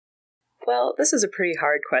 Well, this is a pretty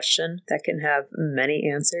hard question that can have many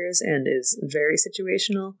answers and is very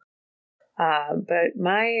situational. But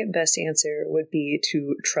my best answer would be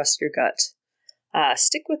to trust your gut.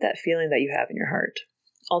 Stick with that feeling that you have in your heart.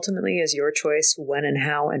 Ultimately, it's your choice when and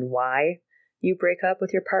how and why you break up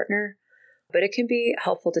with your partner, but it can be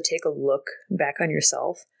helpful to take a look back on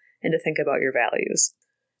yourself and to think about your values.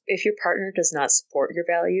 If your partner does not support your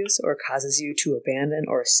values or causes you to abandon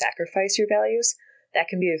or sacrifice your values, that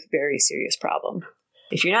can be a very serious problem.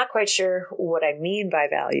 If you're not quite sure what I mean by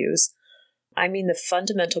values, I mean the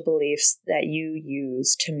fundamental beliefs that you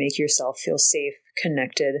use to make yourself feel safe,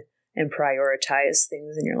 connected, and prioritize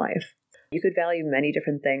things in your life. You could value many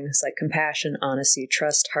different things like compassion, honesty,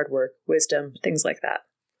 trust, hard work, wisdom, things like that.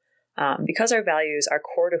 Because our values are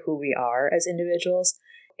core to who we are as individuals,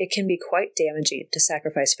 it can be quite damaging to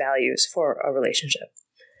sacrifice values for a relationship.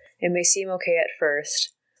 It may seem okay at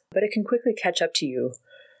first, but it can quickly catch up to you.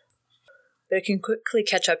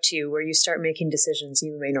 Where you start making decisions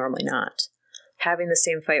you may normally not. Having the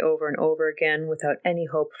same fight over and over again without any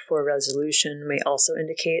hope for a resolution may also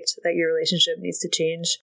indicate that your relationship needs to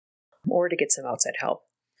change or to get some outside help.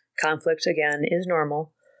 Conflict, again, is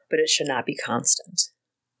normal, but it should not be constant.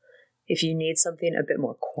 If you need something a bit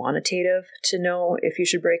more quantitative to know if you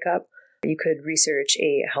should break up, you could research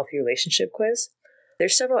a healthy relationship quiz.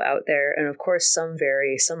 There's several out there, and of course some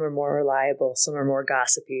vary. Some are more reliable, some are more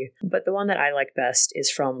gossipy, but the one that I like best is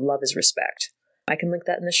from Love is Respect. I can link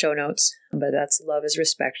that in the show notes, but that's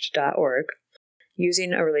loveisrespect.org.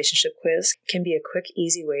 Using a relationship quiz can be a quick,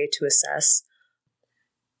 easy way to assess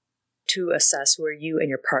where you and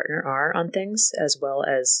your partner are on things, as well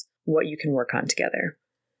as what you can work on together.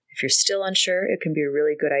 If you're still unsure, it can be a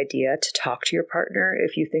really good idea to talk to your partner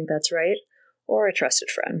if you think that's right, or a trusted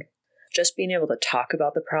friend. Just being able to talk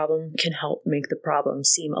about the problem can help make the problem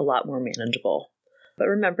seem a lot more manageable. But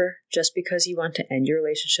remember, just because you want to end your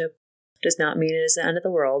relationship does not mean it is the end of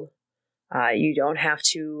the world. You don't have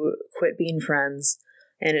to quit being friends,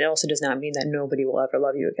 and it also does not mean that nobody will ever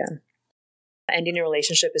love you again. Ending a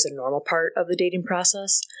relationship is a normal part of the dating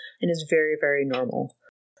process and is very, very normal.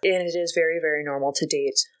 And it is very, very normal to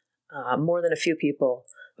date more than a few people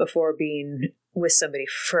before being with somebody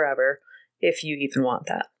forever, if you even want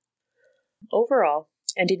that. Overall,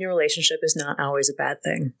 ending your relationship is not always a bad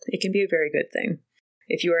thing. It can be a very good thing.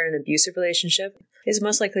 If you are in an abusive relationship, it is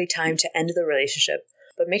most likely time to end the relationship,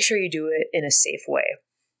 but make sure you do it in a safe way.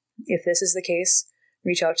 If this is the case,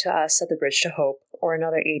 reach out to us at the Bridge to Hope or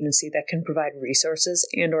another agency that can provide resources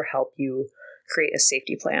and or help you create a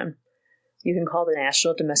safety plan. You can call the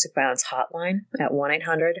National Domestic Violence Hotline at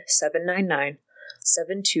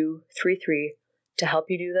 1-800-799-7233 to help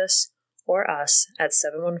you do this, or us at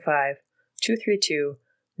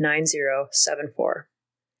 715-232-9074.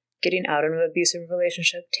 Getting out of an abusive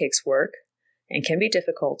relationship takes work and can be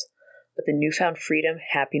difficult, but the newfound freedom,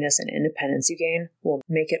 happiness, and independence you gain will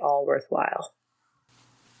make it all worthwhile.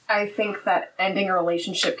 I think that ending a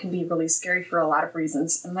relationship can be really scary for a lot of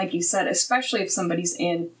reasons. And like you said, especially if somebody's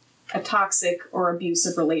in a toxic or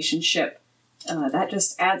abusive relationship, that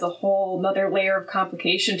just adds a whole nother layer of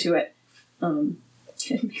complication to it.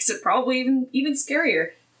 It makes it probably even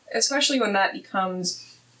scarier, especially when that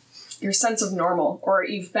becomes your sense of normal, or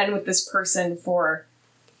you've been with this person for,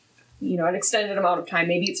 an extended amount of time.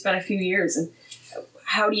 Maybe it's been a few years, and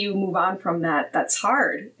how do you move on from that? That's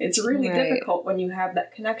hard. It's really difficult when you have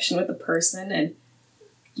that connection with a person and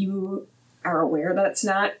you are aware that it's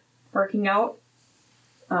not working out.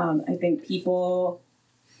 I think people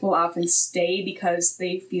will often stay because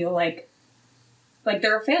they feel like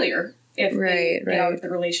they're a failure if they get out of the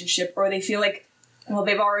relationship, or they feel like, well,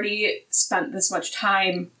 they've already spent this much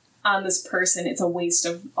time on this person. It's a waste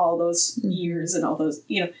of all those years and all those,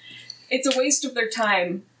 it's a waste of their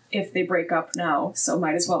time if they break up now. So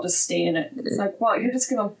might as well just stay in it. It's like, well, you're just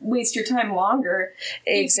going to waste your time longer.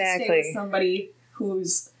 Exactly. If you stay with somebody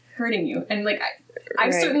who's hurting you. And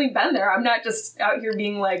I've certainly been there. I'm not just out here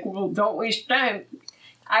being like, well, don't waste time.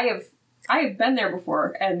 I have been there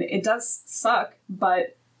before, and it does suck,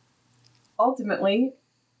 but ultimately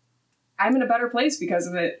I'm in a better place because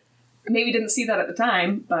of it. Maybe didn't see that at the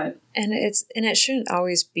time, but it shouldn't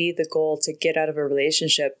always be the goal to get out of a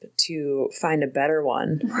relationship to find a better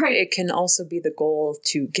one. Right. It can also be the goal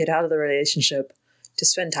to get out of the relationship to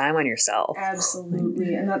spend time on yourself.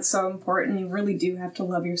 Absolutely. And that's so important. You really do have to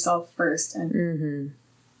love yourself first. And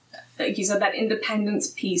like you said, that independence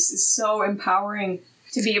piece is so empowering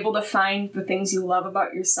to be able to find the things you love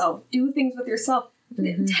about yourself. Do things with yourself.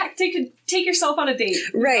 Take yourself on a date.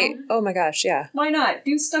 Right. Oh my gosh, yeah. Why not?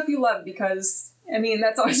 Do stuff you love, because,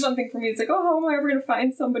 that's always one thing for me. It's like, oh, how am I ever going to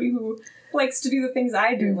find somebody who likes to do the things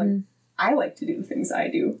I do? Like, I like to do the things I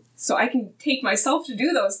do. So I can take myself to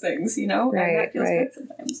do those things, and that feels good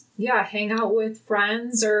sometimes. Yeah, hang out with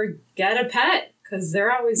friends or get a pet, because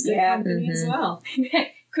they're always good company as well.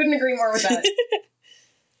 Couldn't agree more with that.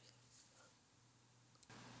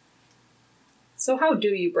 So how do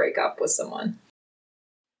you break up with someone?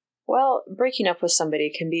 Well, breaking up with somebody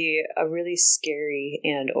can be a really scary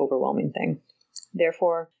and overwhelming thing.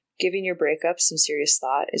 Therefore, giving your breakup some serious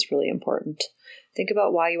thought is really important. Think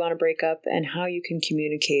about why you want to break up and how you can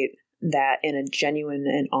communicate that in a genuine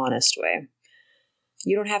and honest way.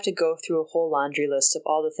 You don't have to go through a whole laundry list of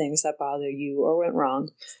all the things that bother you or went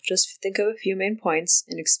wrong. Just think of a few main points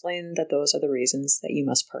and explain that those are the reasons that you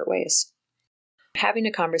must part ways. Having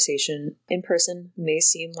a conversation in person may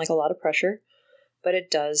seem like a lot of pressure, but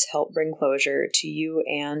it does help bring closure to you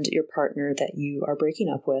and your partner that you are breaking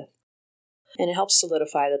up with. And it helps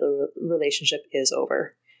solidify that the relationship is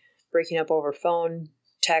over. Breaking up over phone,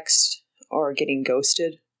 text, or getting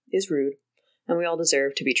ghosted is rude, and we all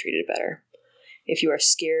deserve to be treated better. If you are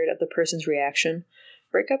scared of the person's reaction,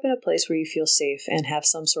 break up in a place where you feel safe and have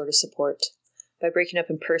some sort of support. By breaking up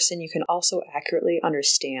in person, you can also accurately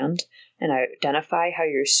understand and identify how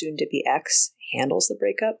your soon-to-be ex handles the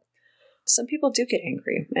breakup. Some people do get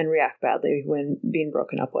angry and react badly when being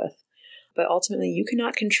broken up with, but ultimately you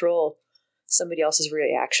cannot control somebody else's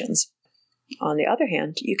reactions. On the other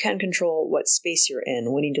hand, you can control what space you're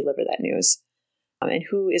in when you deliver that news, and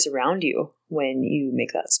who is around you when you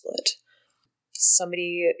make that split.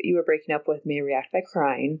 somebody you are breaking up with may react by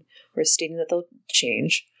crying or stating that they'll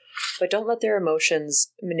change, but don't let their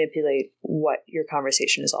emotions manipulate what your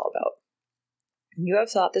conversation is all about. You have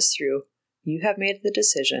thought this through. You have made the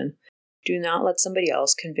decision. Do not let somebody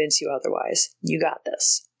else convince you otherwise. You got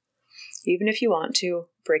this. Even if you want to,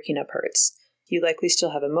 breaking up hurts. You likely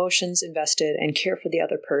still have emotions invested and care for the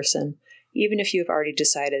other person, even if you have already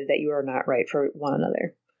decided that you are not right for one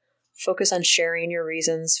another. Focus on sharing your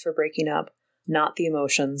reasons for breaking up, not the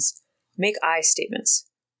emotions. Make I statements.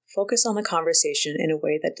 Focus on the conversation in a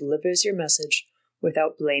way that delivers your message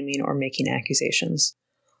without blaming or making accusations.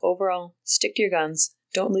 Overall, stick to your guns.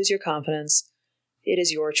 Don't lose your confidence. It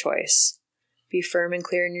is your choice. Be firm and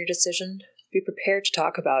clear in your decision. Be prepared to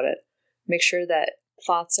talk about it. Make sure that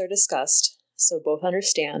thoughts are discussed so both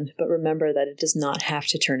understand, but remember that it does not have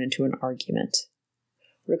to turn into an argument.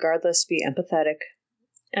 Regardless, be empathetic.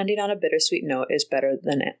 Ending on a bittersweet note is better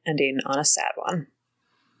than ending on a sad one.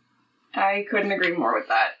 I couldn't agree more with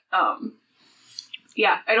that.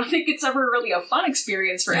 Yeah, I don't think it's ever really a fun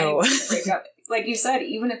experience for anyone to break up. Like you said,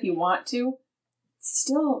 even if you want to, it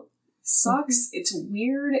still sucks. Mm-hmm. It's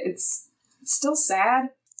weird. It's still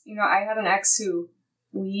sad. You know, I had an ex who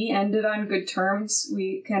we ended on good terms.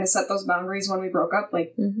 We kind of set those boundaries when we broke up.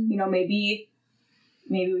 Like, you know, maybe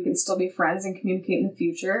we can still be friends and communicate in the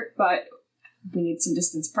future, but we need some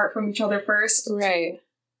distance apart from each other first. Right.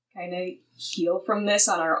 Kind of heal from this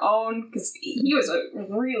on our own, because he was a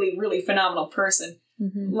really, really phenomenal person.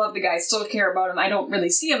 Love the guy, still care about him. I don't really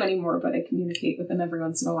see him anymore, but I communicate with him every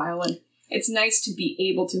once in a while, and it's nice to be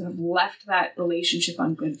able to have left that relationship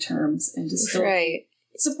on good terms and just still be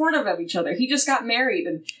supportive of each other. He just got married,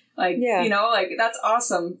 and you know, like, that's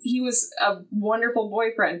awesome. He was a wonderful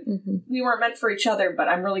boyfriend. We weren't meant for each other, but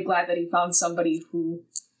I'm really glad that he found somebody who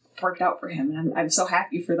worked out for him, and I'm so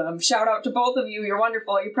happy for them. Shout out to both of you. You're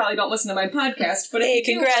wonderful. You probably don't listen to my podcast, but hey,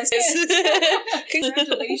 congrats.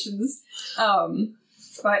 Congratulations.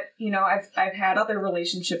 But, you know, I've had other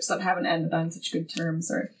relationships that haven't ended on such good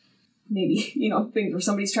terms, or maybe, you know, things where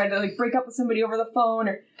somebody's tried to, like, break up with somebody over the phone,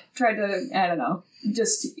 or tried to, I don't know,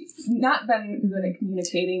 just not been good at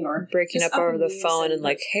communicating, or breaking up over the phone and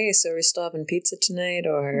like, hey, so are we still having pizza tonight?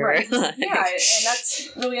 Or right. Yeah, and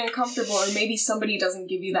that's really uncomfortable. Or maybe somebody doesn't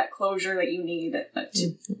give you that closure that you need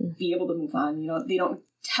to be able to move on. You know, they don't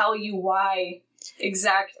tell you why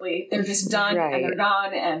exactly. They're just done and they're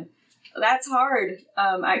gone, and that's hard.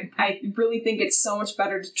 I really think it's so much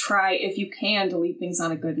better to try, if you can, to leave things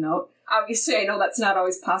on a good note. Obviously, I know that's not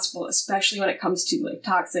always possible, especially when it comes to, like,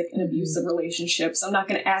 toxic and abusive relationships. I'm not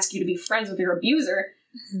going to ask you to be friends with your abuser,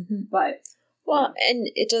 but... Well, and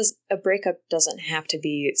a breakup doesn't have to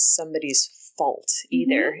be somebody's fault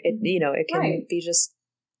either. It, you know, it can be just,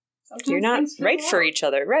 sometimes you're not right for each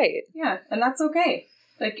other, right? Yeah, and that's okay.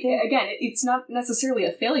 Like, again, it's not necessarily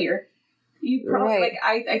a failure. You probably, like,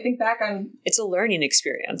 I think back on... It's a learning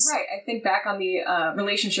experience. Right, I think back on the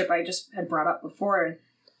relationship I just had brought up before, and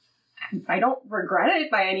I don't regret it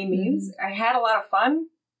by any means. I had a lot of fun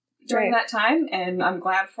during that time, and I'm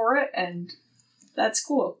glad for it, and that's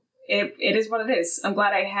cool. It is what it is. I'm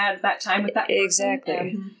glad I had that time with that person. Exactly.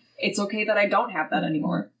 And it's okay that I don't have that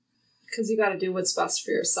anymore. Because you got to do what's best for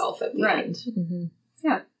yourself at the end.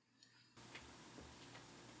 Yeah.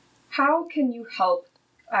 How can you help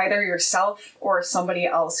either yourself or somebody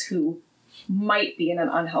else who might be in an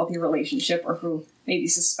unhealthy relationship, or who maybe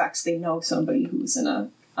suspects they know somebody who's in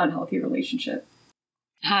an unhealthy relationship?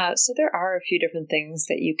 So there are a few different things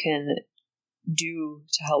that you can do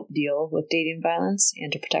to help deal with dating violence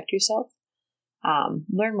and to protect yourself.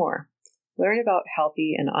 Learn more. Learn about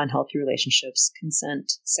healthy and unhealthy relationships,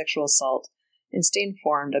 consent, sexual assault, and stay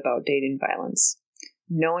informed about dating violence.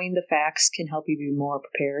 Knowing the facts can help you be more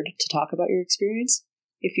prepared to talk about your experience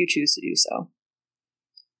if you choose to do so.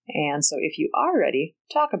 And so if you are ready,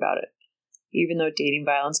 talk about it. Even though dating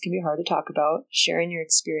violence can be hard to talk about, sharing your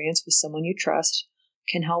experience with someone you trust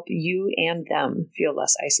can help you and them feel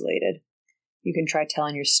less isolated. You can try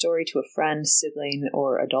telling your story to a friend, sibling,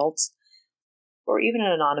 or adult, or even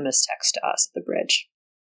an anonymous text to us at the Bridge.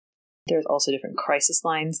 There's also different crisis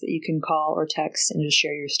lines that you can call or text and just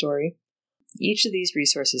share your story. Each of these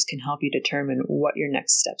resources can help you determine what your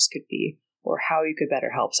next steps could be, or how you could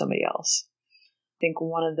better help somebody else. I think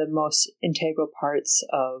one of the most integral parts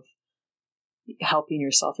of helping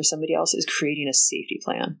yourself or somebody else is creating a safety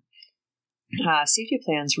plan. Safety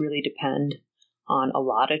plans really depend on a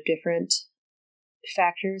lot of different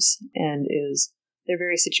factors, and they're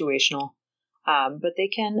very situational, but they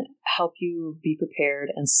can help you be prepared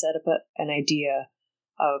and set up an idea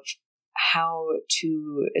of how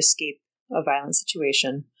to escape a violent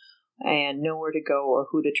situation, and know where to go or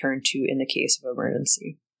who to turn to in the case of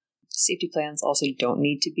emergency. Safety plans also don't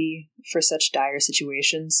need to be for such dire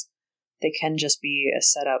situations. They can just be a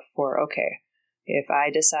setup for, okay, if I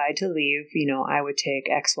decide to leave, I would take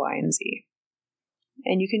X, Y, and Z.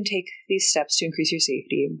 And you can take these steps to increase your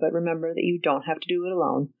safety, but remember that you don't have to do it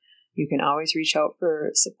alone. You can always reach out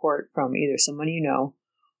for support from either someone you know,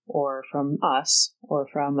 or from us, or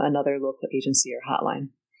from another local agency or hotline.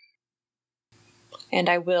 And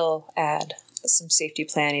I will add some safety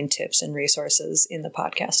planning tips and resources in the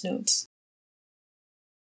podcast notes.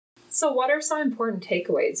 So what are some important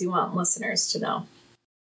takeaways you want listeners to know?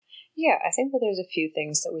 Yeah, I think that there's a few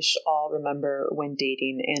things that we should all remember when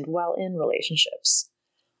dating and while in relationships.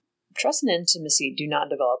 Trust and intimacy do not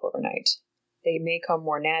develop overnight. They may come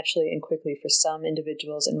more naturally and quickly for some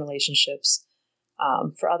individuals in relationships.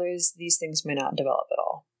 For others, these things may not develop at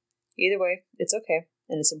all. Either way, it's okay,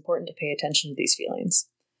 and it's important to pay attention to these feelings.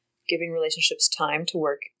 Giving relationships time to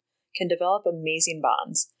work can develop amazing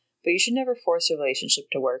bonds, but you should never force a relationship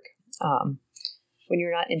to work when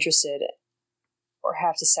you're not interested or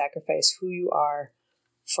have to sacrifice who you are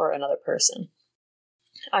for another person.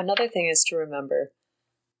 Another thing is to remember,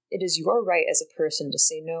 it is your right as a person to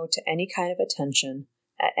say no to any kind of attention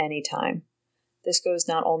at any time. This goes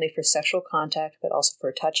not only for sexual contact, but also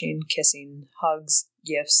for touching, kissing, hugs,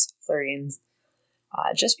 gifts, flirting.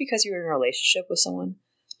 Just because you're in a relationship with someone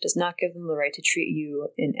does not give them the right to treat you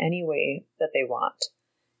in any way that they want.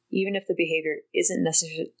 Even if the behavior isn't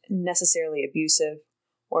necessarily abusive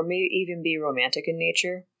or may even be romantic in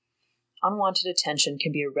nature, unwanted attention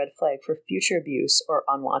can be a red flag for future abuse or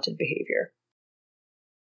unwanted behavior.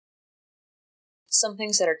 Some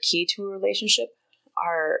things that are key to a relationship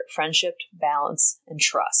are friendship, balance, and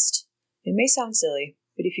trust. It may sound silly,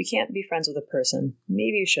 but if you can't be friends with a person,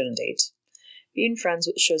 maybe you shouldn't date. Being friends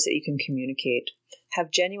shows that you can communicate,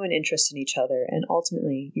 have genuine interest in each other, and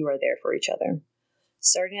ultimately you are there for each other.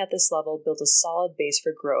 Starting at this level builds a solid base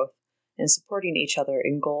for growth and supporting each other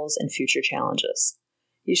in goals and future challenges.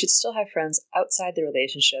 You should still have friends outside the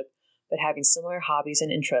relationship, but having similar hobbies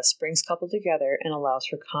and interests brings couples together and allows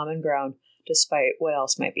for common ground despite what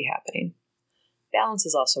else might be happening. Balance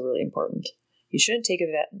is also really important. You shouldn't take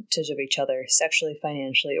advantage of each other sexually,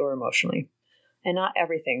 financially, or emotionally. And not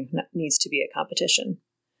everything needs to be a competition.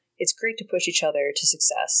 It's great to push each other to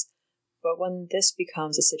success, but when this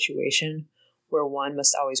becomes a situation where one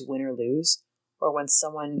must always win or lose, or when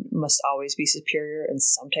someone must always be superior in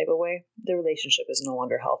some type of way, the relationship is no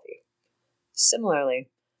longer healthy. Similarly,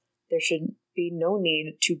 there should be no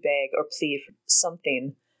need to beg or plead for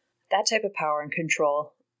something. That type of power and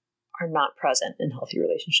control are not present in healthy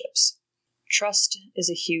relationships. Trust is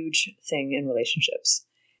a huge thing in relationships.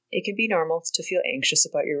 It can be normal to feel anxious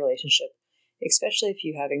about your relationship, especially if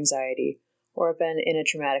you have anxiety or have been in a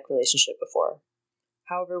traumatic relationship before.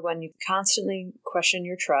 However, when you constantly question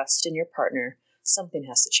your trust in your partner, something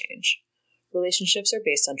has to change. Relationships are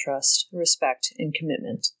based on trust, respect, and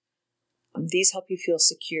commitment. These help you feel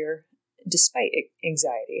secure despite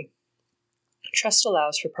anxiety. Trust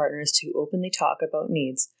allows for partners to openly talk about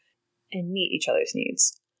needs and meet each other's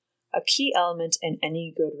needs. A key element in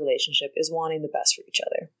any good relationship is wanting the best for each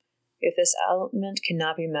other. If this element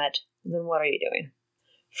cannot be met, then what are you doing?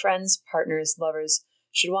 Friends, partners, lovers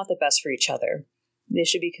should want the best for each other. They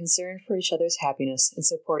should be concerned for each other's happiness and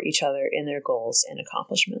support each other in their goals and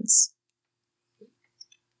accomplishments.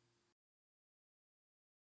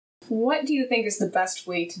 What do you think is the best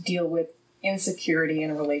way to deal with insecurity in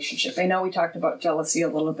a relationship? I know we talked about jealousy a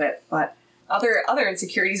little bit, but other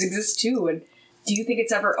insecurities exist too. And do you think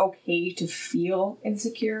it's ever okay to feel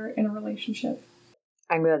insecure in a relationship?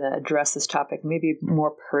 I'm going to address this topic maybe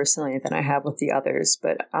more personally than I have with the others,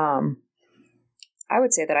 but I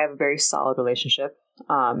would say that I have a very solid relationship,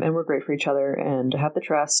 and we're great for each other and have the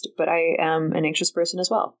trust, but I am an anxious person as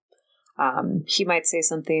well. He might say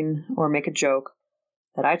something or make a joke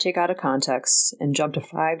that I take out of context and jump to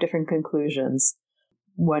 5 different conclusions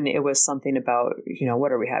when it was something about,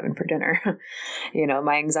 what are we having for dinner?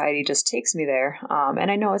 My anxiety just takes me there,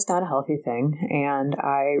 and I know it's not a healthy thing, and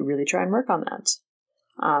I really try and work on that.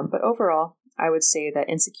 But overall, I would say that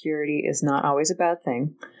insecurity is not always a bad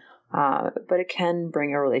thing, but it can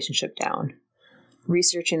bring a relationship down.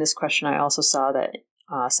 Researching this question, I also saw that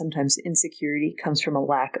sometimes insecurity comes from a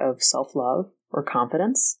lack of self-love or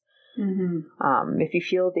confidence. Mm-hmm. If you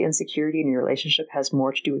feel the insecurity in your relationship has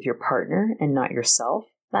more to do with your partner and not yourself,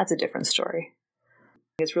 that's a different story.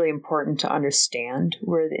 It's really important to understand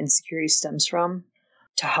where the insecurity stems from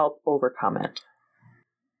to help overcome it.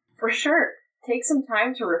 For sure. Take some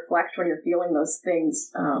time to reflect when you're feeling those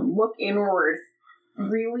things. Look inward.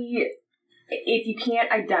 Really if you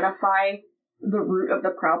can't identify the root of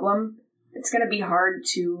the problem, it's going to be hard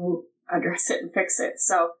to address it and fix it.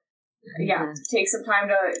 So yeah, take some time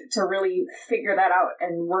to really figure that out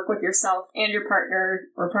and work with yourself and your partner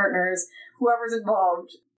or partners, whoever's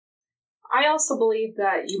involved. I also believe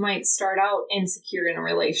that you might start out insecure in a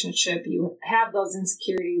relationship. You have those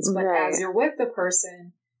insecurities, but as you're with the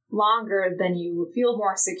person longer, then you feel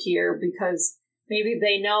more secure because maybe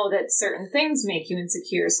they know that certain things make you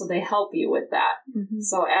insecure, so they help you with that. Mm-hmm.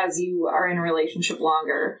 So as you are in a relationship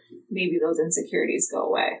longer, maybe those insecurities go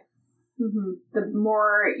away. Mm-hmm. The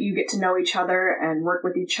more you get to know each other and work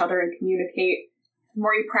with each other and communicate, the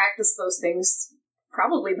more you practice those things,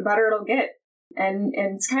 probably the better it'll get. And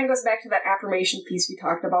it kind of goes back to that affirmation piece we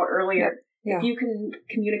talked about earlier. Yeah. If you can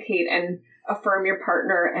communicate and affirm your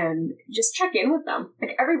partner and just check in with them.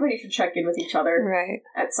 Like, everybody should check in with each other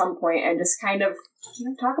at some point and just kind of,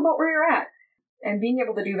 talk about where you're at. And being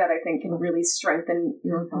able to do that, I think, can really strengthen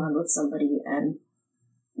your bond with somebody and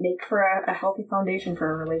make for a healthy foundation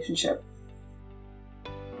for a relationship.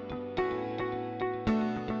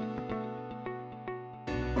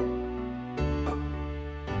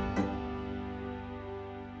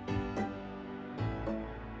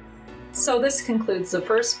 So this concludes the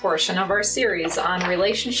first portion of our series on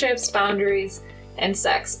relationships, boundaries, and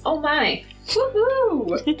sex. Oh my!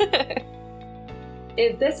 Woohoo!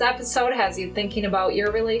 If this episode has you thinking about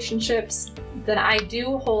your relationships, then I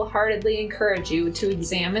do wholeheartedly encourage you to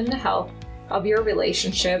examine the health of your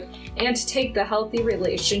relationship and to take the Healthy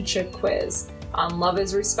Relationship Quiz on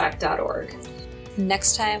loveisrespect.org.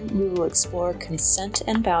 Next time, we will explore consent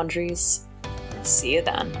and boundaries. See you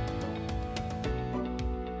then.